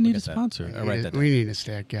get See, that. we We'll need get a that. sponsor. I'll write that down. We need a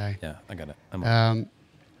stat guy. Yeah, I got it. I'm on.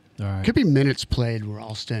 All right. Could be minutes played,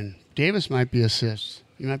 Ralston. Davis might be assists.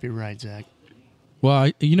 You might be right, Zach. Well,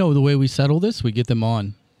 the way we settle this, we get them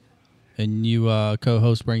on, and you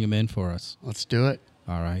co-host bring them in for us. Let's do it.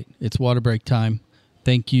 All right. It's water break time.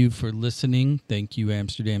 Thank you for listening. Thank you,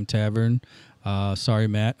 Amsterdam Tavern. Sorry,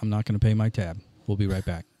 Matt. I'm not going to pay my tab. We'll be right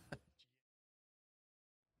back.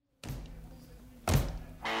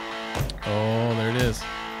 Oh, there it is.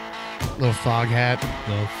 Little fog hat.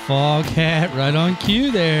 The fog hat right on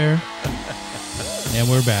cue there. And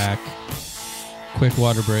we're back. Quick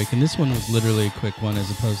water break. And this one was literally a quick one as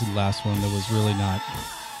opposed to the last one that was really not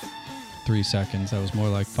 3 seconds. That was more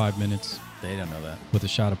like 5 minutes They don't know that. with a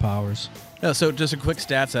shot of Powers. No, so just a quick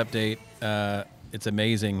stats update. It's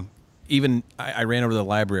amazing. Even I ran over to the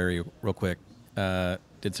library real quick.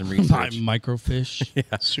 Did some research. Microfiche.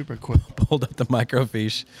 Yeah, Super quick. pulled up the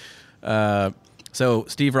microfiche. So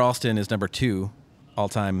Steve Ralston is number 2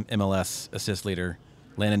 all-time MLS assist leader.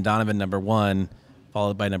 Landon Donovan number 1,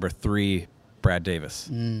 followed by number 3 Brad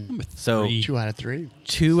Davis. So 2 out of 3.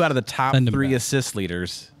 2 out of the top Send 'em 3 back. assist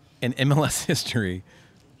leaders in MLS history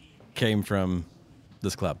came from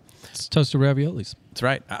this club. It's toasted raviolis. That's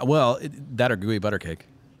right. That or gooey butter cake.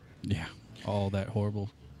 Yeah. All that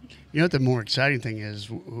horrible. You know what the more exciting thing is?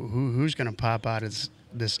 Who's going to pop out as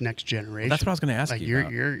this next generation? That's what I was going to ask like you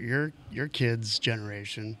about. your kids'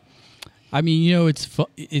 generation. I mean,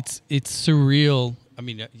 it's surreal. I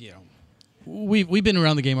mean, we've been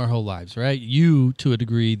around the game our whole lives, right? You to a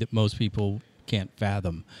degree that most people can't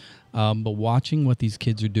fathom. But watching what these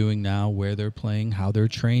kids are doing now, where they're playing, how they're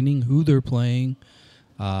training, who they're playing,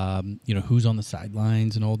 who's on the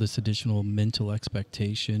sidelines, and all this additional mental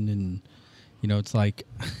expectation, and it's like,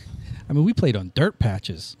 I mean, we played on dirt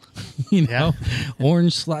patches, Yeah.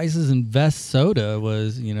 orange slices and vest soda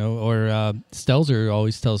was, or Stelzer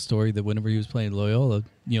always tells a story that whenever he was playing Loyola,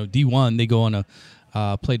 D1, they go on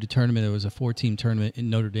played a tournament. It was a 4-team tournament,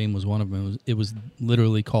 and Notre Dame was one of them. It was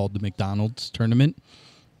literally called the McDonald's tournament.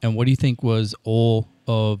 And what do you think was all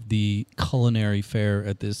of the culinary fare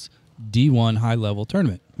at this D1 high-level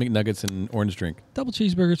tournament? McNuggets and orange drink. Double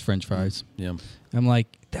cheeseburgers, French fries. Yeah. I'm like,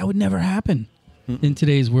 that would never happen in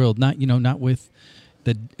today's world. Not with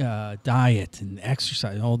the diet and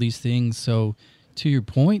exercise and all these things. So to your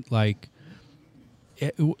point, like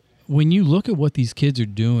when you look at what these kids are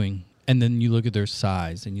doing, and then you look at their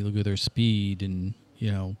size and you look at their speed, and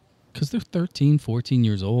because they're 13, 14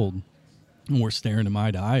 years old, and we're staring them eye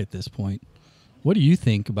to eye at this point. What do you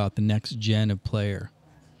think about the next gen of player?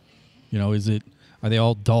 Are they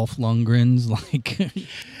all Dolph Lundgrens, like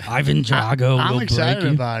Ivan Drago? I'm excited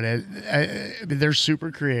about it. They're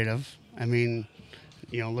super creative. I mean,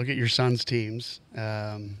 look at your son's teams. Look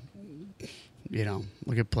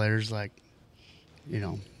at players like,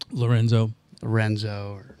 Lorenzo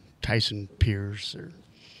or Tyson Pierce or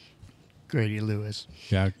Grady Lewis.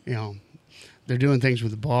 Yeah. They're doing things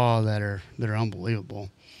with the ball that are Yeah.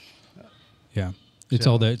 unbelievable. It's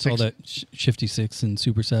So, all that shifty six and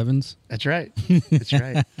super sevens. That's right. That's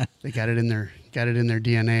right. They got it in their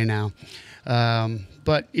DNA now.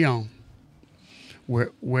 But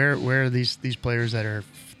where are these players that are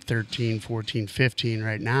 13, 14, 15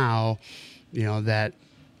 right now, that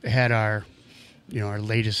had our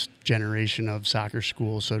latest generation of soccer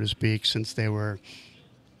school, so to speak, since they were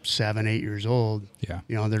 7, 8 years old. Yeah.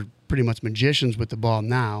 You know, they're pretty much magicians with the ball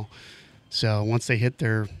now. So once they hit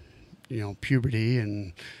their, puberty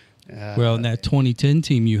and Well, and that 2010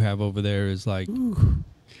 team you have over there is like,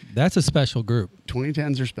 that's a special group.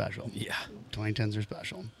 2010s are special. Yeah. 2010s are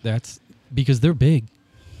special. That's because they're big.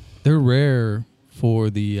 They're rare for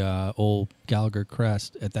the old Gallagher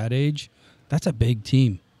crest at that age. That's a big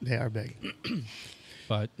team. They are big.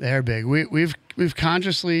 But They are big. We've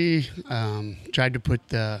consciously tried to put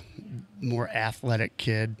the more athletic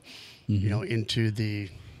kid, into the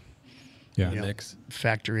yeah, Mix.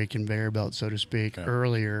 factory conveyor belt, so to speak,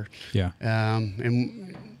 earlier. yeah.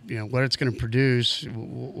 And what it's going to produce,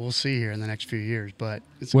 we'll see here in the next few years. But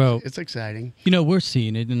it's exciting. We're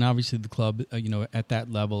seeing it, and obviously the club, at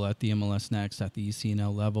that level, at the MLS Next, at the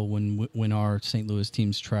ECNL level, when our St. Louis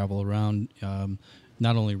teams travel around,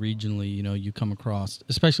 not only regionally, you come across,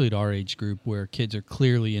 especially at our age group, where kids are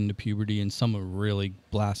clearly into puberty and some are really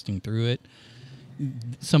blasting through it.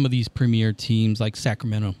 Some of these premier teams, like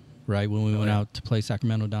Sacramento, right? When we went out to play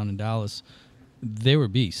Sacramento down in Dallas, they were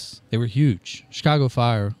beasts. They were huge. Chicago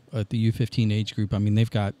Fire at the U15 age group, I mean, they've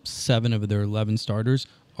got 7 of their 11 starters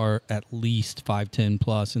are at least 5'10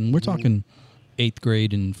 plus, and we're talking 8th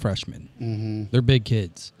grade and freshmen. Mm-hmm. They're big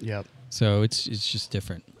kids. Yep. So it's just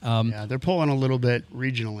different. Yeah, they're pulling a little bit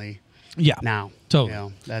regionally Yeah. now.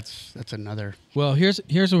 Totally. That's another Well, here's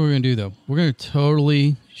what we're gonna do though. We're gonna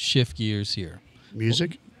totally shift gears here.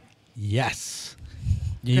 music. Yes.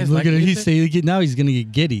 You guys Look like at him. music? Now he's gonna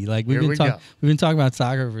get giddy. Like Here we we've go. been talking about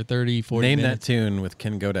soccer for 30, 40 Name minutes. that tune with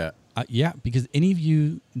Ken Godat. Yeah, because any of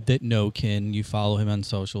you that know Ken, you follow him on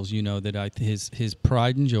socials, you know that his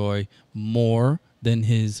pride and joy more than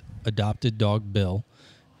his adopted dog Bill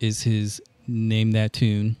is his name that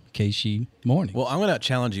tune Keishi Morning. Well, I'm going to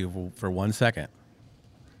challenge you for 1 second.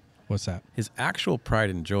 What's that? His actual pride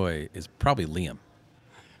and joy is probably Liam.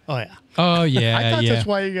 Oh yeah. Oh yeah, I thought yeah. that's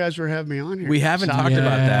why you guys were having me on here. We haven't Soccer- talked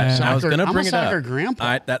about that. Yeah. I was going to I'm bring a it up. soccer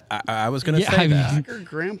grandpa. I was going to Yeah, say I mean- that. Soccer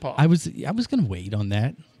grandpa. I was gonna wait on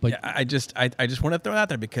that, but Yeah, I just want to throw it out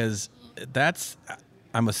there because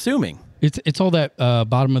I'm assuming. it's all that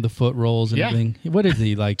bottom of the foot rolls and Yeah. everything. What is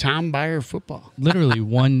he like? Tom Byer football. Literally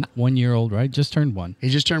 1 year old, right? Just turned 1. He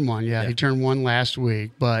just turned 1. Yeah, he turned 1 last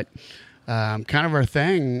week. But kind of our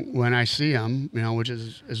thing when I see him, which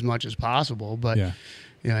is as much as possible. But Yeah.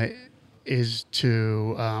 is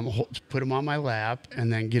to put him on my lap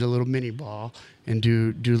and then get a little mini ball and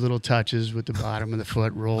do little touches with the bottom of the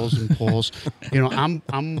foot, rolls and pulls.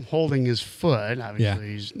 I'm holding his foot. Obviously,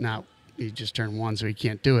 he's not. He just turned 1, so he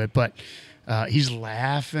can't do it. But he's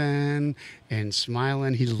laughing and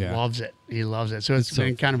smiling. He loves it. He loves it. So it's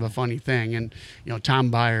been kind of a funny thing. And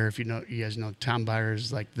Tom Byer, if you guys know, Tom Byer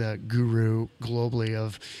is like the guru globally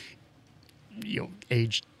of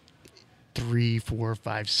age 3, 4,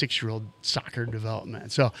 5, 6-year-old soccer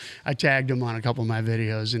development. So I tagged him on a couple of my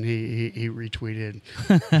videos, and he retweeted.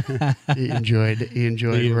 he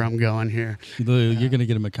enjoyed where I'm going here. You're gonna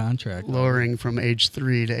get him a contract. Lowering from age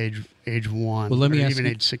 3 to age 1. Well, let me or ask even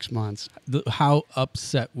you- age 6 months. How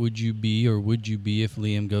upset would you be, or would you be, if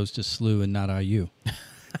Liam goes to SLU and not IU?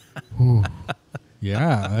 Ooh.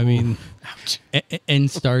 Yeah, I mean, and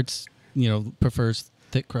starts, prefers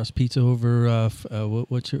thick crust pizza over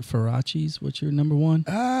what's your Ferracci's? What's your number 1?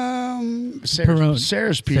 Sarah's Pizza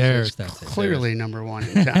Sarah's, is that's it. clearly number 1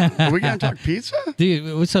 in town. Are we going to talk pizza?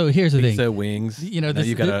 Dude, so here's the Pizza, thing. wings. Now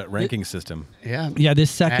You got a ranking system. Yeah. Yeah,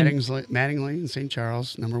 this second Mattingly and St.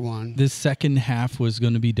 Charles, number 1. this second half was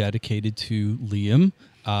going to be dedicated to Liam,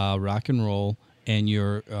 rock and roll, and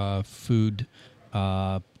your food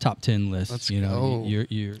top 10 list. Let's go. go.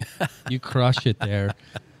 You crush it there.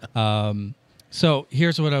 So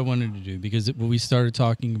here's what I wanted to do, because when we started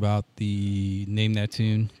talking about the name that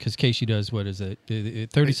tune, because Casey does, what is it,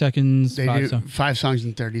 30 seconds? They 5 do songs? 5 songs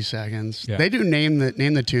in 30 seconds. Yeah. They do name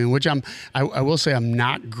the tune, which I will say I'm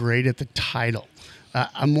not great at the title.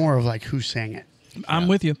 I'm more of like who sang it. I'm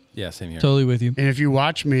with you. Yeah, same here. Totally with you. And if you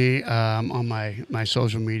watch me on my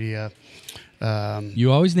social media,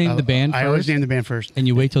 You always name the band first. I always name the band first, and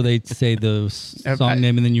you wait till they say the song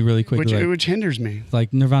name, and then you really quickly which hinders me.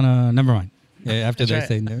 like Nirvana, never mind. Yeah, after That's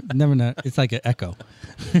they say never not, it's like an echo.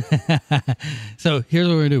 So here's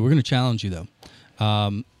what we're gonna do. We're gonna challenge you though.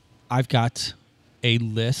 I've got a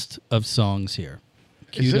list of songs here.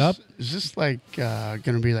 Queued up. Is this like going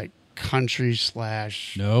to be like country /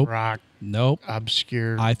 Nope. rock, Nope.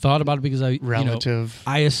 obscure, I thought about it because I relative?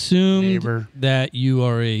 I assumed neighbor. that you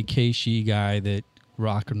are a Keishi guy, that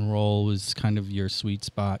rock and roll was kind of your sweet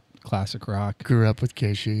spot, classic rock. Grew up with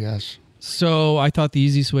Casey, yes. So I thought the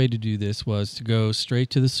easiest way to do this was to go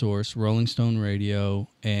straight to the source, Rolling Stone Radio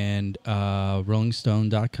and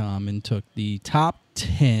rollingstone.com, and took the top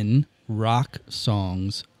 10 rock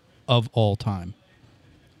songs of all time,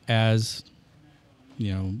 as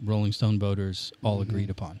Rolling Stone voters all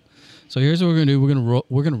agreed upon. So here's what we're gonna do: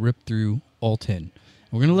 we're gonna rip through all 10.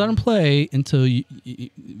 We're gonna let them play until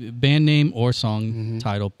band name or song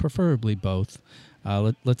title, preferably both.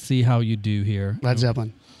 Let's see how you do here. Led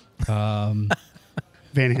Zeppelin. Van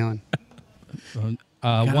Halen.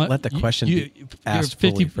 Let the question be asked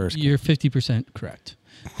fully first. You're 50% correct.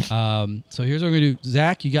 So here's what we're gonna do.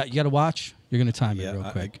 Zach, you got to watch. You're gonna time it real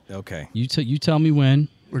quick. Okay. You tell me when.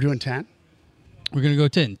 We're doing 10. We're gonna go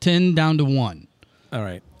 10. 10 down to 1. All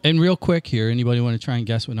right. And real quick here, anybody want to try and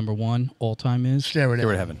guess what number 1 all time is? Stairway to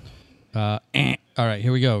Heaven. All right,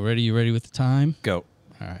 here we go. Ready? You ready with the time? Go.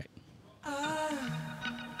 All right.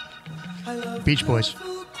 Beach Boys.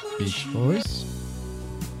 Beach Boys.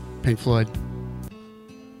 Pink Floyd.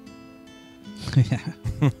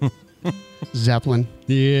 Zeppelin.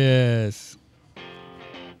 Yes.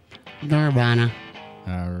 Nirvana.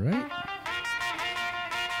 All right.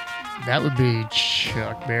 That would be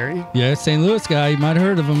Chuck Berry. Yeah, St. Louis guy. You might have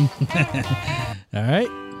heard of him. All right.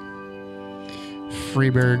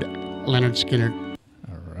 Freebird. Leonard Skinner.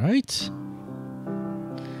 All right.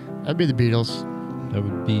 That'd be the Beatles. That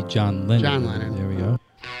would be John Lennon. John Lennon. There we go.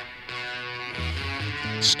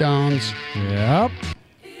 Stones. Yep.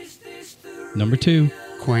 Number 2.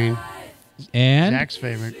 Queen. And Zach's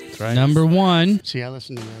favorite. That's right. number 1. See, I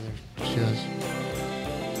listen to the other shows.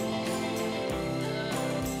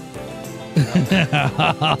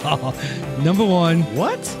 Number 1.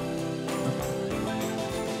 What?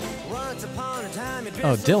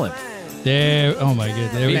 Oh, Dylan. There. Oh my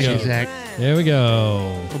goodness. There we Thank go. you, Zach. There we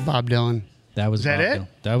go. Oh, Bob Dylan. That was Is that Bob it? Dylan.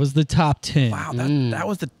 That was the top 10. Wow, that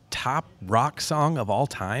was the top rock song of all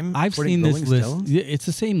time. I've according seen to this Rolling list. Stone? Yeah, it's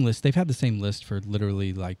the same list. They've had the same list for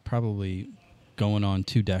literally probably going on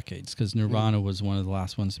 2 decades, because Nirvana was one of the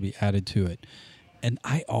last ones to be added to it. And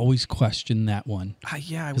I always question that one.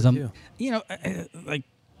 Yeah, I 'Cause would too.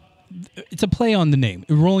 It's a play on the name.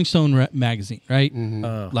 Rolling Stone magazine, right?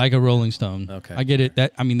 Oh. Like a Rolling Stone. Okay. I get it.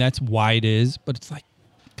 That's why it is, but it's like,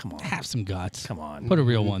 Come on. have some guts. Come on. Put a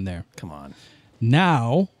real one there. Come on.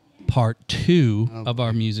 Now, part 2 of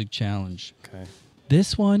our music challenge. Okay.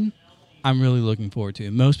 This one, I'm really looking forward to.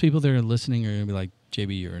 Most people that are listening are going to be like,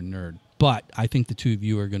 JB, you're a nerd. But I think the 2 of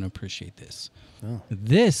you are going to appreciate this. Oh.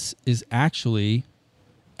 This is actually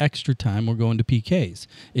extra time. We're going to PKs.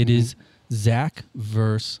 It is Zach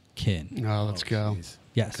versus Ken. Oh, let's go. Jeez.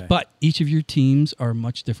 Yes, Okay. but each of your teams are a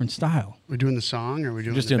much different style. We're doing the song, or we're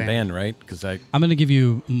doing Just the doing band, right? Because I'm going to give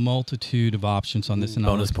you a multitude of options on this, and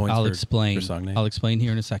Bonus points I'll for explain. your song name? I'll explain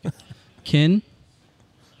here in a second. Ken,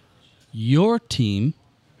 your team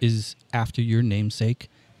is after your namesake,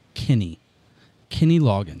 Kenny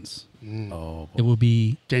Loggins. Oh, It will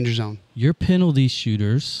be Danger Zone. your penalty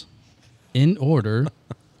shooters in order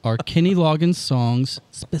are Kenny Loggins songs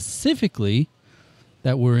specifically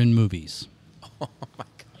that were in movies. oh my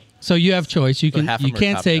God. So you have choice. You So can half of you them are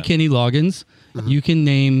can't top say 10. Kenny Loggins. You can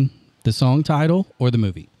name the song title or the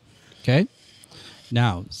movie. Okay?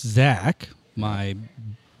 Now, Zach, my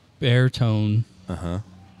baritone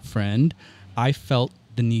friend, I felt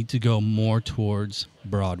the need to go more towards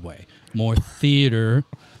Broadway, more theater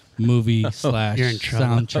movie slash You're in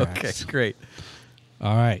trouble. soundtracks. Okay, great.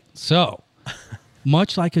 All right. So,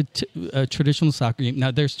 much like a traditional soccer game,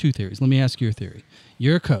 now there's 2 theories. Let me ask you a theory.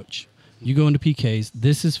 You're a coach. You go into PKs.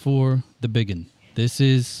 This is for the biggin. This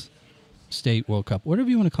is State World Cup, whatever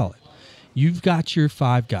you want to call it. You've got your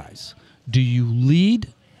 5 guys. Do you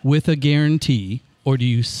lead with a guarantee, or do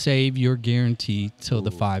you save your guarantee till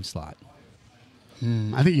the 5 slot?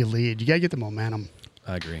 I think you lead. You got to get the momentum.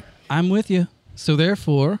 I agree. I'm with you. So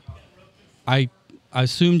therefore, I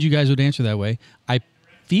assumed you guys would answer that way. I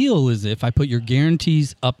feel as if I put your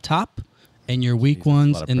guarantees up top and your weak Jesus, a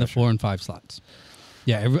ones lot of in the pressure. 4 and 5 slots.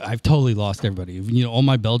 Yeah, I've totally lost everybody. All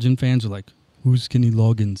my Belgian fans are like, "Who's Kenny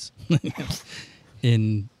Loggins?"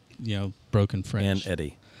 in broken French. And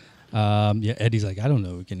Eddie. Yeah, Eddie's like, I don't know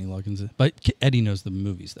who Kenny Loggins is, but Eddie knows the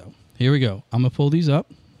movies though. Here we go. I'm gonna pull these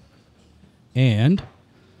up, and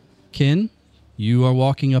Ken, you are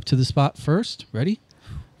walking up to the spot first. Ready?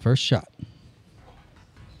 First shot.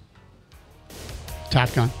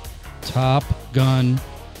 Top Gun. Top Gun.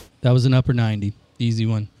 That was an upper 90. Easy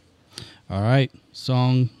one. All right.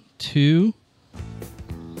 Song 2.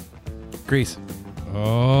 Grease.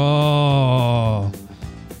 Oh.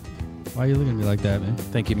 Why are you looking at me like that, man?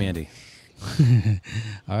 Thank you, Mandy.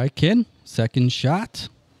 All right, Ken. Second shot.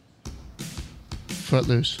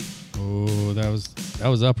 Footloose. Oh, that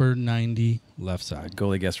was upper 90 left side.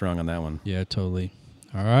 Goalie guessed wrong on that one. Yeah, totally.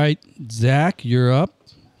 All right, Zach, you're up.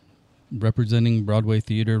 Representing Broadway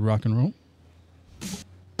theater rock and roll.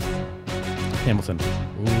 Hamilton.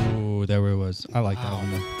 Oh, there it was. I like that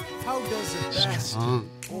one though. How does it best?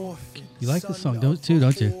 You like this song, don't you?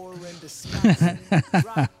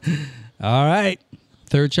 All right.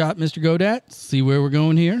 Third shot, Mr. Godat. See where we're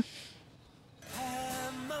going here.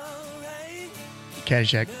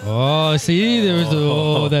 Caddyshack. Oh, see, there was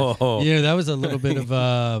that was a little bit of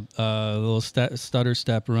a little stutter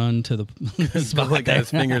step run to the spot. Goalie got his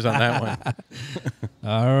fingers on that one.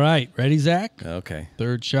 All right, ready, Zach? Okay.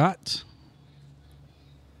 Third shot.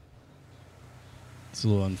 It's a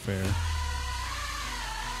little unfair.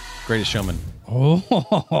 Greatest Showman. Oh,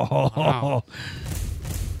 Wow.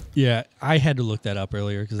 yeah. I had to look that up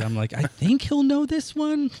earlier because I'm like, I think he'll know this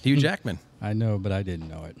one. Hugh Jackman. I know, but I didn't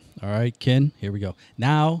know it. All right, Ken, here we go.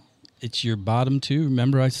 Now it's your bottom two.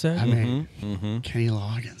 Remember I said? I mean, Kenny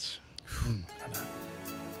Loggins.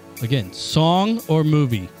 Again, song or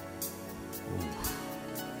movie?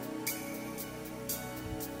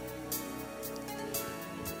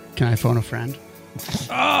 Can I phone a friend?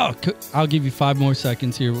 Oh, I'll give you 5 more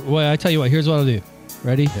seconds here. Well, I tell you what, here's what I'll do.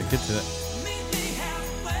 Ready? Yeah, get to that.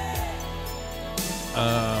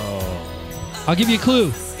 Oh. I'll give you a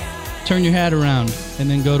clue. Turn your hat around and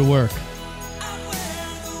then go to work.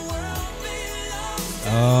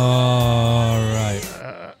 All right.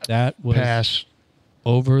 That was Pass.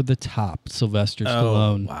 Over the Top, Sylvester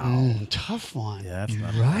Stallone. Wow. Tough one. Yeah, that's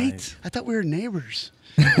not Right? I thought we were neighbors.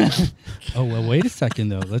 Oh, well, wait a second,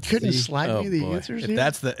 though. Let's Couldn't see. slide Oh, me the boy. answers If here?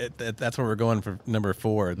 that's where we're going for number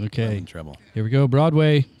 4. Okay. I'm in trouble. Here we go.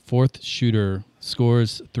 Broadway, fourth shooter,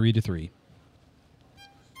 scores 3-3.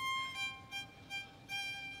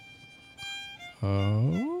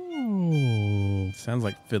 Oh. Sounds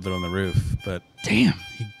like Fiddler on the Roof, but Damn,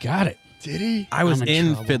 he got it. Did he? I was I'm in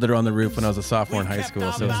trouble. Fiddler on the Roof when I was a sophomore in high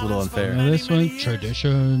school, so it's a little unfair. Now this one,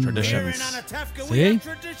 tradition. Traditions. See?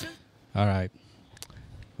 All right.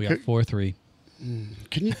 We got 4-3.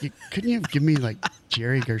 Couldn't you give me like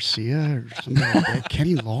Jerry Garcia or something like that?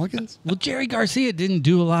 Kenny Loggins? Well, Jerry Garcia didn't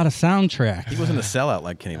do a lot of soundtracks. He wasn't a sellout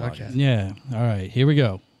like Kenny Loggins. Okay. Yeah. All right. Here we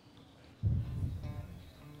go.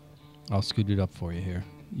 I'll scoot it up for you here.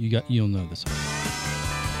 You'll know this one.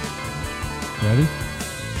 Ready?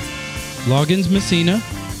 Loggins Messina.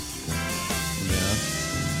 Yeah.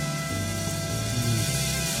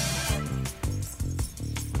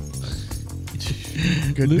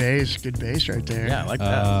 Good bass right there. Yeah, I like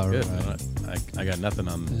that. All Good. right. I got nothing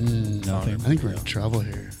on Nothing. I think we're in trouble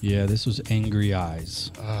here. Yeah, this was Angry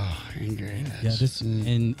Eyes. Oh, angry. Yeah,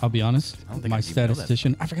 and I'll be honest, I don't think my I even know that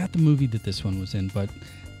statistician, I forgot the movie that this one was in, but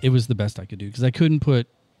it was the best I could do because I couldn't put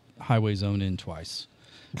Highway Zone in twice.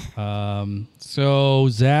 So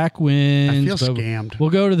Zach wins. I feel but scammed. We'll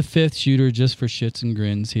go to the fifth shooter just for shits and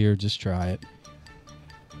grins here. Just try it.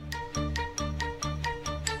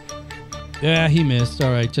 Yeah, he missed.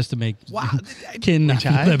 All right, just to make Ken not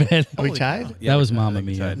tied? feel bad. Are we tied? That was I Mamma think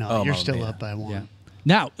we Mia. tied. No, Oh, you're Mamma still Mia. up by one. Yeah.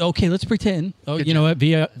 Now, okay, let's pretend. Oh, Good you know what?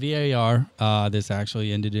 VAR. This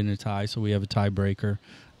actually ended in a tie, so we have a tiebreaker.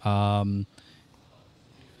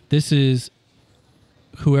 This is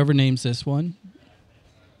whoever names this one.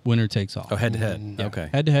 Winner takes all. Oh, head to head. Yeah. Okay.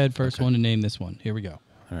 Head to head. First one to name this one. Here we go.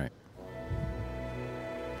 All right.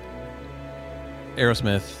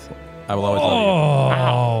 Aerosmith. I will always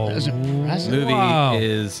love That was you. impressive. Movie Wow.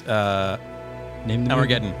 is Name the movie.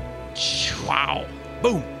 Armageddon. Wow.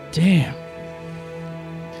 Boom. Damn.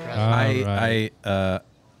 I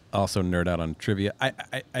also nerd out on trivia.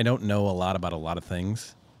 I don't know a lot about a lot of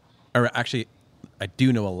things. Or actually, I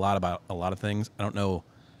do know a lot about a lot of things. I don't know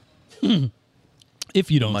If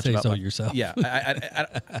you don't much say about so yourself. Yeah, I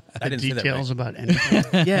didn't say that Details right. about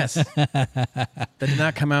anything. Yes, that did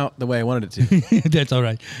not come out the way I wanted it to. That's all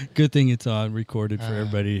right. Good thing it's on recorded for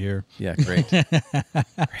everybody to hear. Yeah, great.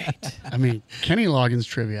 Great. I mean, Kenny Loggins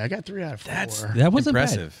trivia. I got 3 out of 4. That wasn't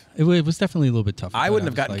Impressive. bad. It was definitely a little bit tougher. I but wouldn't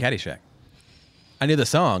have gotten was Caddyshack. I knew the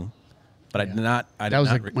song, but I did not. I did That was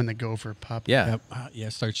not. like when the gopher popped. Yeah. Yep. Yeah,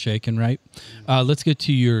 start shaking, right? Let's get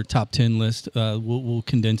to your top 10 list. We'll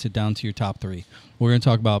condense it down to your top 3. We're going to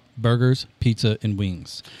talk about burgers, pizza, and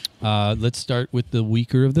wings. Let's start with the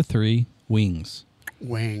weaker of the 3, wings.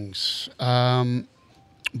 Wings.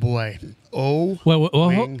 Boy. Oh. Well,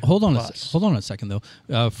 wing hold on bus. hold on a second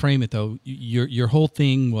though. Frame it though. Your whole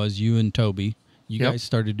thing was you and Toby. You Yep. guys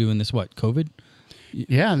started doing this what? COVID?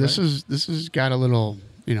 Yeah, this is got a little,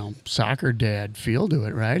 soccer dad feel to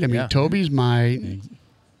it, right? I mean, Yeah. Toby's my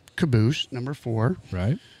caboose, number 4.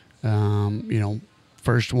 Right.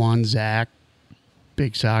 First one, Zach,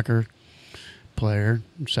 big soccer player.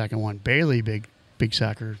 Second one, Bailey, big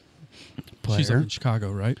soccer player. She's up in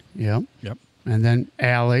Chicago, right? Yep. Yep. And then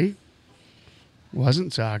Allie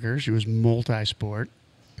wasn't soccer. She was multi-sport.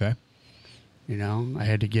 Okay. You know, I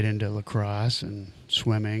had to get into lacrosse and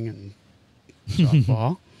swimming and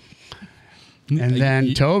softball. And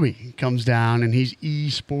then Toby comes down, and he's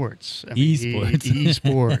esports. Esports.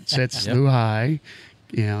 Esports at SLU High.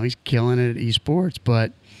 You know, he's killing it at esports.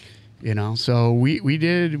 But you know, so we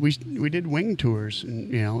did wing tours, and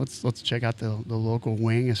you know, let's check out the local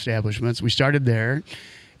wing establishments. We started there.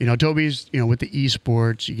 You know, Toby's with the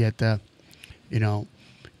esports. You get the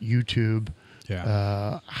YouTube.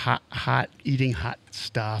 Yeah. Hot eating hot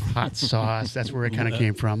stuff, hot sauce. That's where it kind of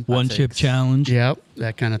came from. One chip challenge. Yep,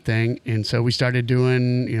 that kind of thing. And so we started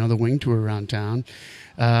doing, the wing tour around town.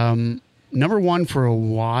 Number one for a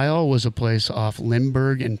while was a place off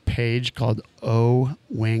Lindbergh and Page called O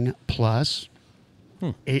Wing Plus.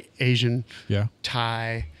 Asian,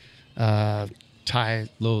 Thai,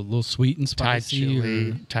 little sweet and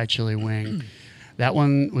spicy. Thai chili wing. That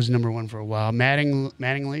one was number one for a while.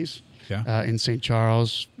 Mattingly's. Yeah. In St.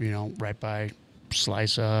 Charles, right by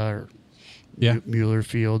Slica or Mueller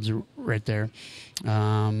Fields, right there.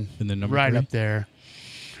 And then number right 3? Up there.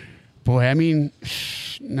 Boy, I mean,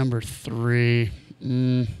 number 3,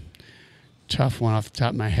 tough one off the top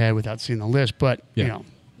of my head without seeing the list, but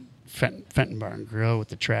Fenton Bar and Grill with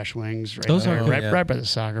the trash wings right Those there, are right by the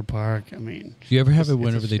soccer park. I mean, do you ever have it it's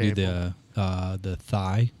whenever a they do staple. the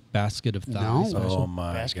thigh basket of thighs? No. Oh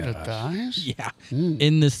my basket gosh. of thighs. Yeah,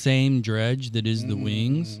 in the same dredge that is the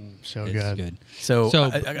wings. So It's good. So I So-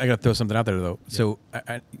 got to throw something out there though. So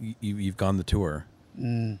you've gone the tour,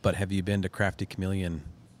 but have you been to Crafty Chameleon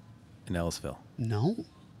in Ellisville? No.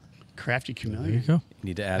 Crafty There you Chameleon. go. You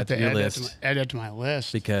need to add it to your list Add that to my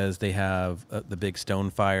list. because they have the big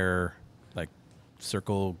Stonefire like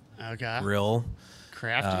circle Okay. grill.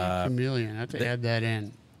 Crafty Chameleon. I have to add that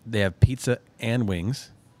in. They have pizza and wings.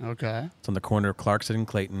 Okay. It's on the corner of Clarkson and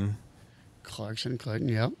Clayton. Clarkson, Clayton.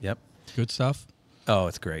 Yep. Yep. Good stuff. Oh,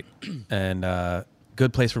 it's great. And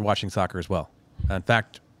good place for watching soccer as well. In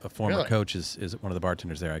fact, a former Really? coach is one of the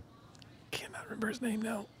bartenders there. I cannot remember his name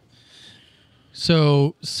now.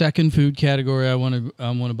 So second food category I want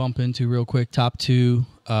to bump into real quick. Top 2.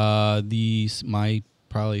 My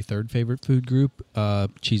probably third favorite food group.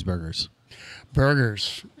 Cheeseburgers.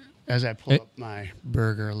 Burgers. As I pull up my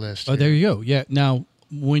burger list. Oh, there you go. Yeah. Now,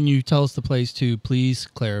 when you tell us the place to, please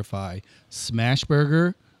clarify: smash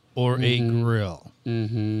burger or a grill,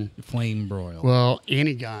 flame broil. Well,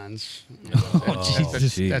 Annie Gons.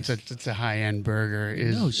 Jesus. That's a high end burger.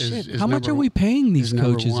 No shit. How much are we paying these is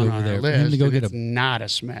number coaches one over on our there for list, him to go and get it's a? not a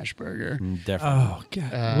smash burger. Definitely. Oh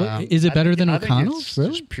god. Is it I better think- than I think O'Connell's? It's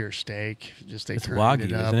Really? just pure steak. Just they It's grind Wagyu,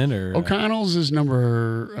 it up. isn't it? Or, O'Connell's is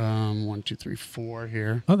number 1, 2, 3, 4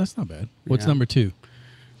 here. Oh, that's not bad. What's Yeah. number 2?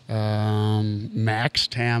 Max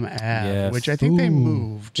Tam Ave, Yes. which I think they Ooh.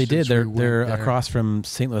 moved. They did. since we They're went there. across from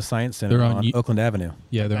St. Louis Science Center They're on on Ye- Oakland Avenue.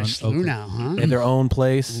 Yeah, they're By on SLU Oakland. now, huh? They have their own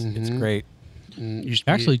place. It's great. Used to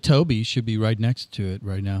be- Actually, Toby should be right next to it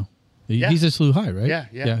right now. Yeah. He's at SLU High, right? Yeah.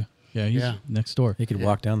 Yeah, he's Yeah. next door. You could Yeah.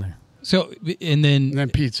 walk down there. So, and then and then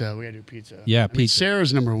pizza. We had to do pizza. Yeah, I mean, pizza.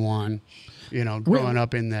 Sarah's number 1. Growing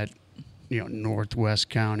up in that, Northwest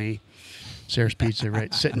County, Sarah's Pizza,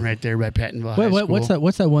 sitting right there by Pattonville High School.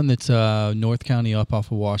 what's that one that's North County up off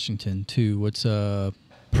of Washington too? What's Peroni's.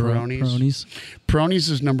 Peroni's? Peroni's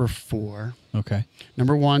is number 4. Okay.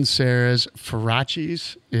 Number 1, Sarah's.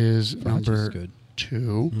 Faraci's is number good.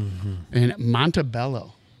 2. And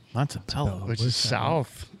Montebello, Montebello. which where's is that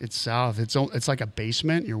south. It's south. It's like a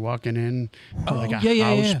basement. You're walking in like a yeah,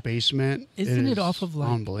 house yeah. basement. Isn't it is off of, like,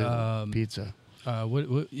 unbelievable pizza? What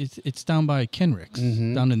it's down by Kenrick's,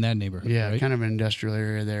 down in that neighborhood. Yeah, right? kind of an industrial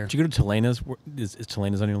area there. Did you go to Telena's? Is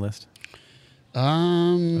Telena's on your list?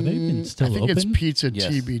 Are they even still I think it's open? Pizza Yes.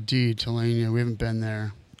 TBD, Telania. We haven't been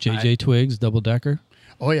there. JJ Twigs double decker.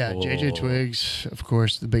 Oh yeah, JJ Twigs, of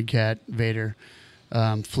course, the big cat Vader,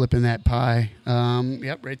 flipping that pie.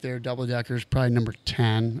 Yep, right there, double deckers, probably number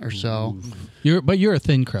 10 or so. You're a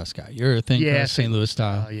thin crust guy. You're a thin Yeah, crust St. Louis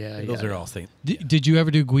style. Yeah, Those are all St. Did you ever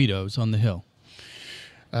do Guido's on the hill?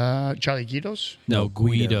 Charlie Guido's. No,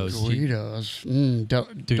 Guido's. Guido's.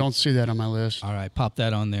 Don't see that on my list. All right, pop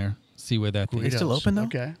that on there. See where that thing They is. still open though?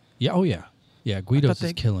 Okay. Yeah. Oh yeah. Yeah. Guido's they-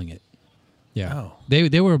 is killing it. Yeah. Oh.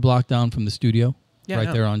 They were a block down from the studio, Yeah, I right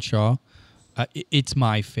know. there on Shaw. It's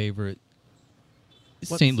my favorite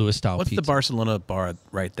St. Louis style What's pizza. the Barcelona bar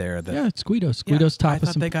right there? That, Yeah, it's Guido's. Yeah, Guido's top I of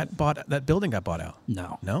thought some. they got bought. That building got bought out.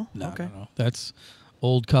 No. No? No. Okay. No. That's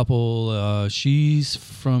old couple. She's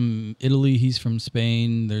from Italy. He's from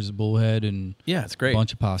Spain. There's a bullhead and Yeah, it's great. a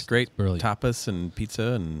bunch of pasta. It's great. It's brilliant. Tapas and pizza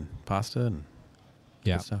and pasta and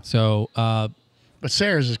Yeah. good stuff. So But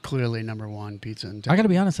Sarah's is clearly number one pizza in town. I got to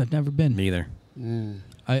be honest. I've never been. Neither.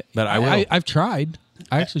 But I will. I've tried.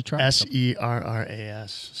 I actually tried. Serras,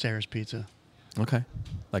 Sarah's Pizza. Okay.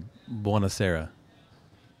 Like Buonasera.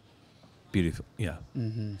 Beautiful. Yeah.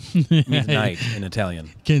 Mm-hmm. Means night in Italian.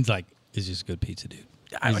 Ken's like, it's just good pizza, dude.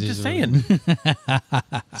 I'm It's just just- saying.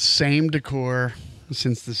 Same decor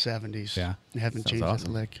since the 70s. Yeah. They haven't Sounds changed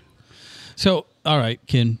awesome. a lick. So, all right,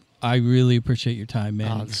 Ken, I really appreciate your time,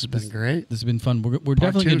 man. Oh, this has been great. This has been fun. We're Part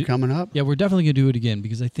definitely 2 gonna do, coming up. yeah, we're definitely gonna do it again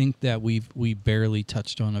because I think that we barely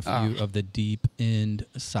touched on a few of the deep end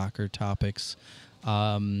soccer topics.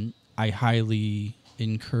 I highly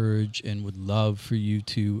encourage and would love for you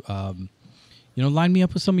to line me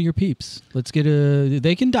up with some of your peeps. Let's get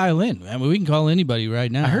they can dial in. I mean, we can call anybody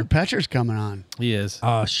right now. I heard Petcher's coming on. He is.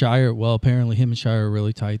 Shire. Well, apparently him and Shire are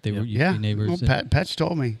really tight. They were used to Yeah. be neighbors. Well, Petch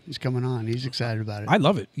told me he's coming on. He's excited about it. I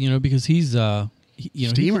love it, because he's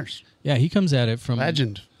Steamers. he comes at it from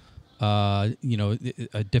Legend. a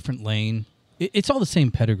different lane. It's all the same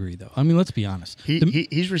pedigree, though. I mean, let's be honest. He's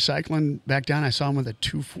recycling back down. I saw him with a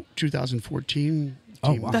 2014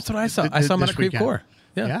 Oh, team. wow. That's what I saw. I saw him at this a Creve weekend. Core.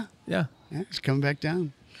 Yeah. Yeah. Yeah, he's coming back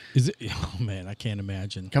down. Is it? Oh man, I can't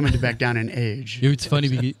imagine. Coming back down in age. It's funny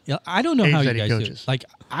because I don't know Age how you that he guys do it. coaches. Like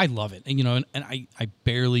I love it, and I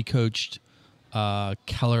barely coached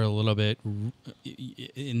Keller a little bit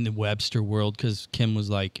in the Webster world because Kim was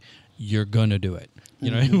like, "You're gonna do it."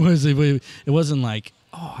 It wasn't like,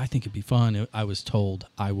 "Oh, I think it'd be fun." I was told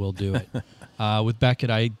I will do it. With Beckett,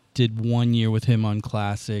 I did 1 year with him on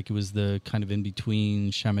Classic. It was the kind of in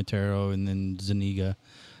between Chamatero and then Zuniga.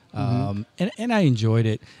 And I enjoyed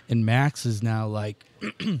it. And Max is now like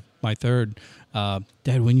my third. Dad,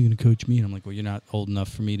 when are you going to coach me? And I'm like, well, you're not old enough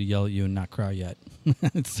for me to yell at you and not cry yet.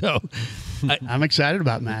 So I'm excited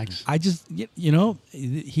about Max. I just,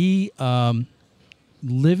 he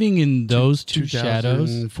living in those two shadows.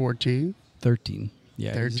 2014. 13.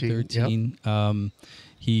 Yeah, 13, he's 13.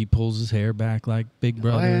 He pulls his hair back like Big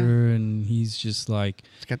Brother, and he's just like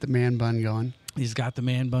He's got the man bun going. he's got the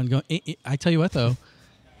man bun going. I tell you what, though.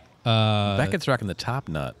 Beckett's rocking the top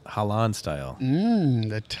knot, Holland style.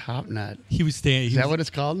 The top knot. He was standing. Is that what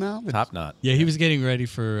it's called now? The Top knot. Yeah, he was getting ready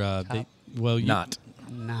for. Knot.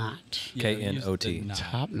 knot. K-N-O-T.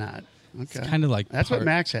 Top knot. Okay. It's kind of like That's what part-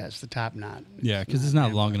 Max has, the top knot. Yeah, because it's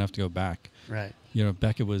not long enough to go back. Right.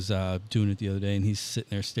 Beckett was doing it the other day, and he's sitting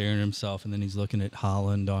there staring at himself, and then he's looking at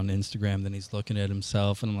Holland on Instagram, then he's looking at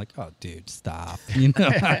himself, and I'm like, oh, dude, stop.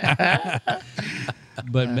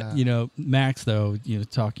 But, Max, though,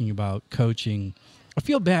 talking about coaching, I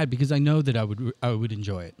feel bad because I know that I would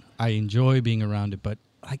enjoy it. I enjoy being around it, but,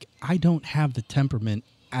 I don't have the temperament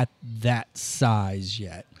at that size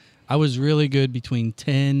yet. I was really good between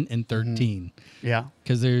 10 and 13. Yeah.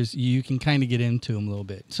 Because you can kind of get into them a little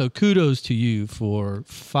bit. So kudos to you for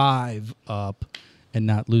 5 up and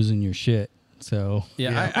not losing your shit. So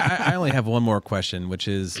Yeah, I only have one more question, which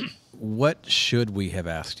is, what should we have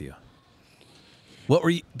asked you? What were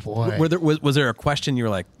you? Boy. Was there a question you were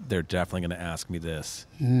like, they're definitely going to ask me this,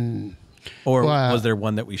 or Well, was there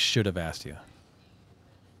one that we should have asked you?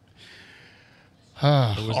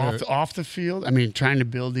 Off the field, I mean, trying to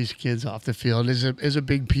build these kids off the field is a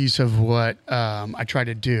big piece of what I try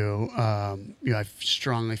to do. I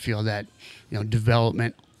strongly feel that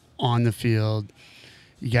development on the field,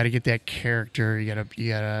 you got to get that character. You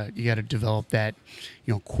got to develop that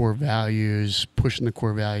core values, pushing the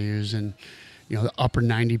core values, and the upper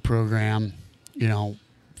 90 program.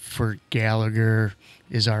 For Gallagher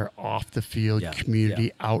is our off the field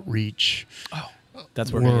community outreach.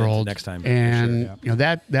 That's where we're going World next time. and for sure,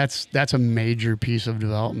 that's a major piece of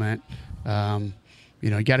development.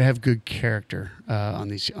 You got to have good character on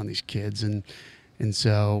these kids, and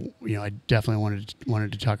so I definitely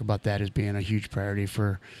wanted to talk about that as being a huge priority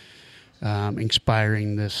for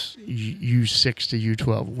inspiring this U6 to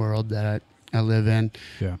U12 world that I live in.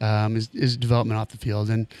 Is development off the field,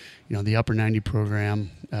 and the upper 90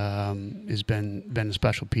 program has been a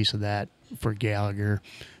special piece of that for Gallagher.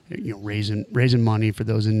 Raising money for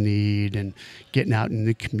those in need and getting out in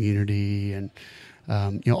the community and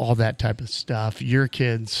all that type of stuff. Your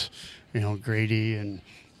kids, Grady and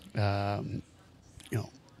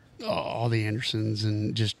all the Andersons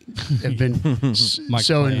and just have been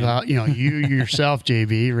so involved. You yourself,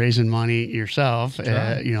 JB, raising money yourself.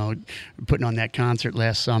 Putting on that concert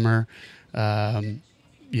last summer. To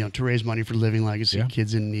raise money for Living Legacy,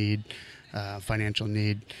 kids in need, financial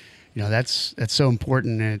need. that's so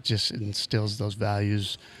important, and it just instills those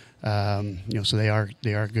values. So they are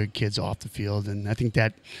good kids off the field, and I think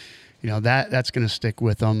that that's going to stick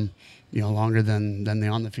with them longer than the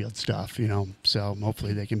on the field stuff. So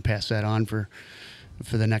hopefully they can pass that on for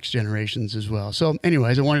the next generations as well. So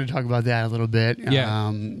anyways, I wanted to talk about that a little bit.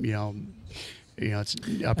 Yeah. It's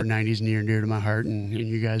upper 90s near and dear to my heart, and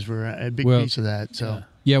you guys were a big piece of that. So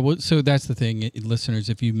yeah, well, so that's the thing, listeners.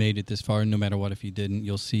 If you made it this far, no matter what, if you didn't,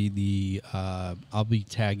 you'll see the. I'll be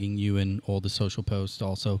tagging you in all the social posts.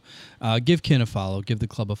 Also, give Ken a follow, give the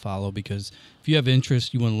club a follow, because if you have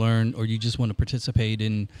interest, you want to learn, or you just want to participate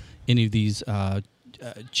in any of these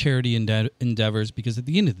charity endeavors, because at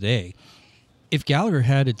the end of the day, if Gallagher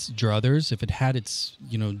had its druthers, if it had its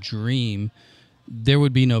dream, there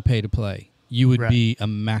would be no pay to play. You would be a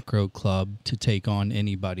macro club to take on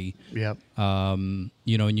anybody. Yep. And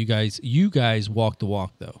you guys walk the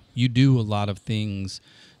walk, though. You do a lot of things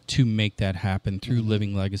to make that happen through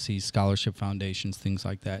Living Legacies, scholarship foundations, things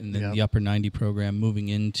like that. And then the Upper 90 program moving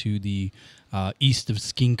into the east of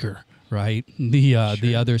Skinker, right?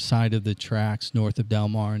 The other side of the tracks, north of Del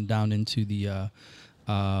Mar, and down into the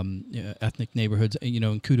ethnic neighborhoods.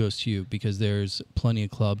 And kudos to you, because there's plenty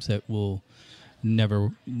of clubs that will never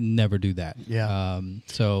do that. Yeah.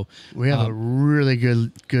 So we have a really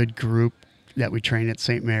good group that we train at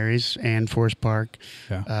St. Mary's and Forest Park.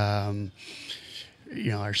 Yeah.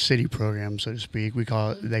 Our city program, so to speak,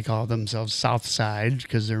 they call themselves Southside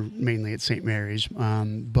because they're mainly at St. Mary's.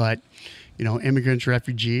 But immigrants,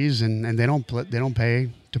 refugees, and they don't pay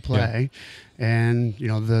to play. Yeah. And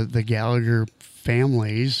the Gallagher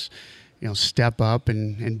families step up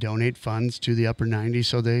and donate funds to the Upper 90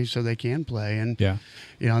 so they can play. And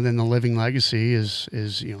then the Living Legacy is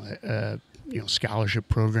scholarship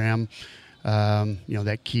program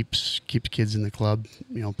that keeps kids in the club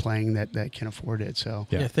playing that can afford it. So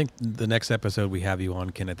I think the next episode we have you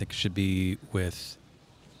on, Ken, I think should be with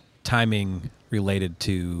timing related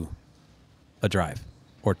to a drive,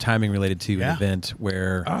 or timing related to an event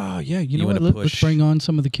where you know what, let's bring on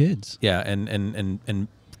some of the kids. And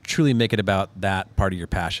truly make it about that part of your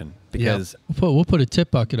passion, because we'll put a tip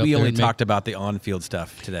bucket up there. We only talked about the on-field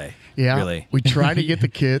stuff today. Yeah, really. We try to get the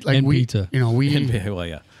kid and pizza.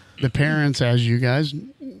 The parents, as you guys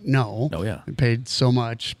know, pay so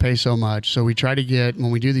much. So we try to get, when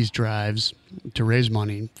we do these drives, to raise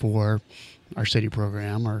money for our city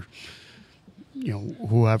program or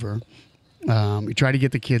whoever. We try to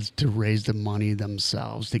get the kids to raise the money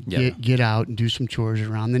themselves, to get out and do some chores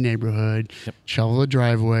around the neighborhood, shovel the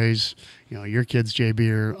driveways. Your kids,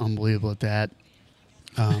 JB, are unbelievable at that.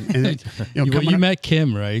 And then, you met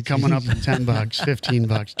Kim, right? Coming up with $10, $15,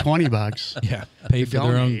 $20. Yeah, pay for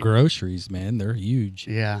their own groceries, man. They're huge.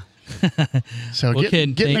 Yeah. So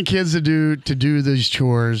getting the kids to do these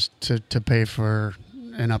chores to pay for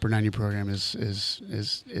an Upper 90 program is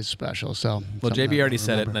special. So JB already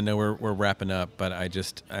said it, and I know we're wrapping up, but I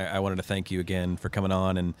wanted to thank you again for coming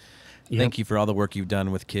on, and thank you for all the work you've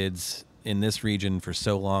done with kids in this region for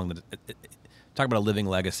so long. Talk about a living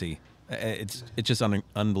legacy. It's just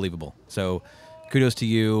unbelievable. So kudos to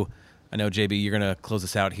you. I know, JB, you're going to close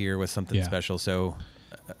us out here with something special. So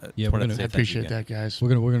I appreciate that, guys. We're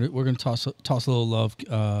gonna toss a little love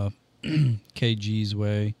KG's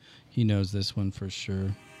way. He knows this one for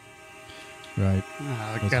sure. Right.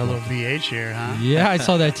 Got a little VH here, huh? Yeah, I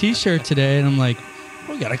saw that T-shirt today, and I'm like,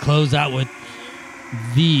 we got to close out with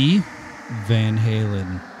the Van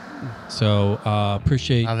Halen. So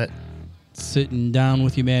appreciate Love it. Sitting down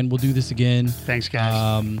with you, man. We'll do this again. Thanks,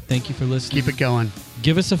 guys. Thank you for listening. Keep it going.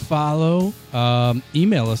 Give us a follow.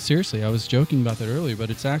 Email us. Seriously, I was joking about that earlier, but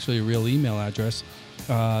it's actually a real email address.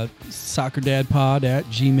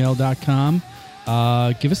 soccerdadpod@gmail.com.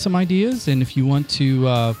 Give us some ideas, and if you want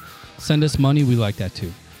to send us money, we like that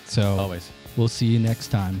too. So always. We'll see you next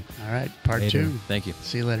time. All right, part Later. 2. Thank you.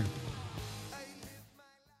 See you later.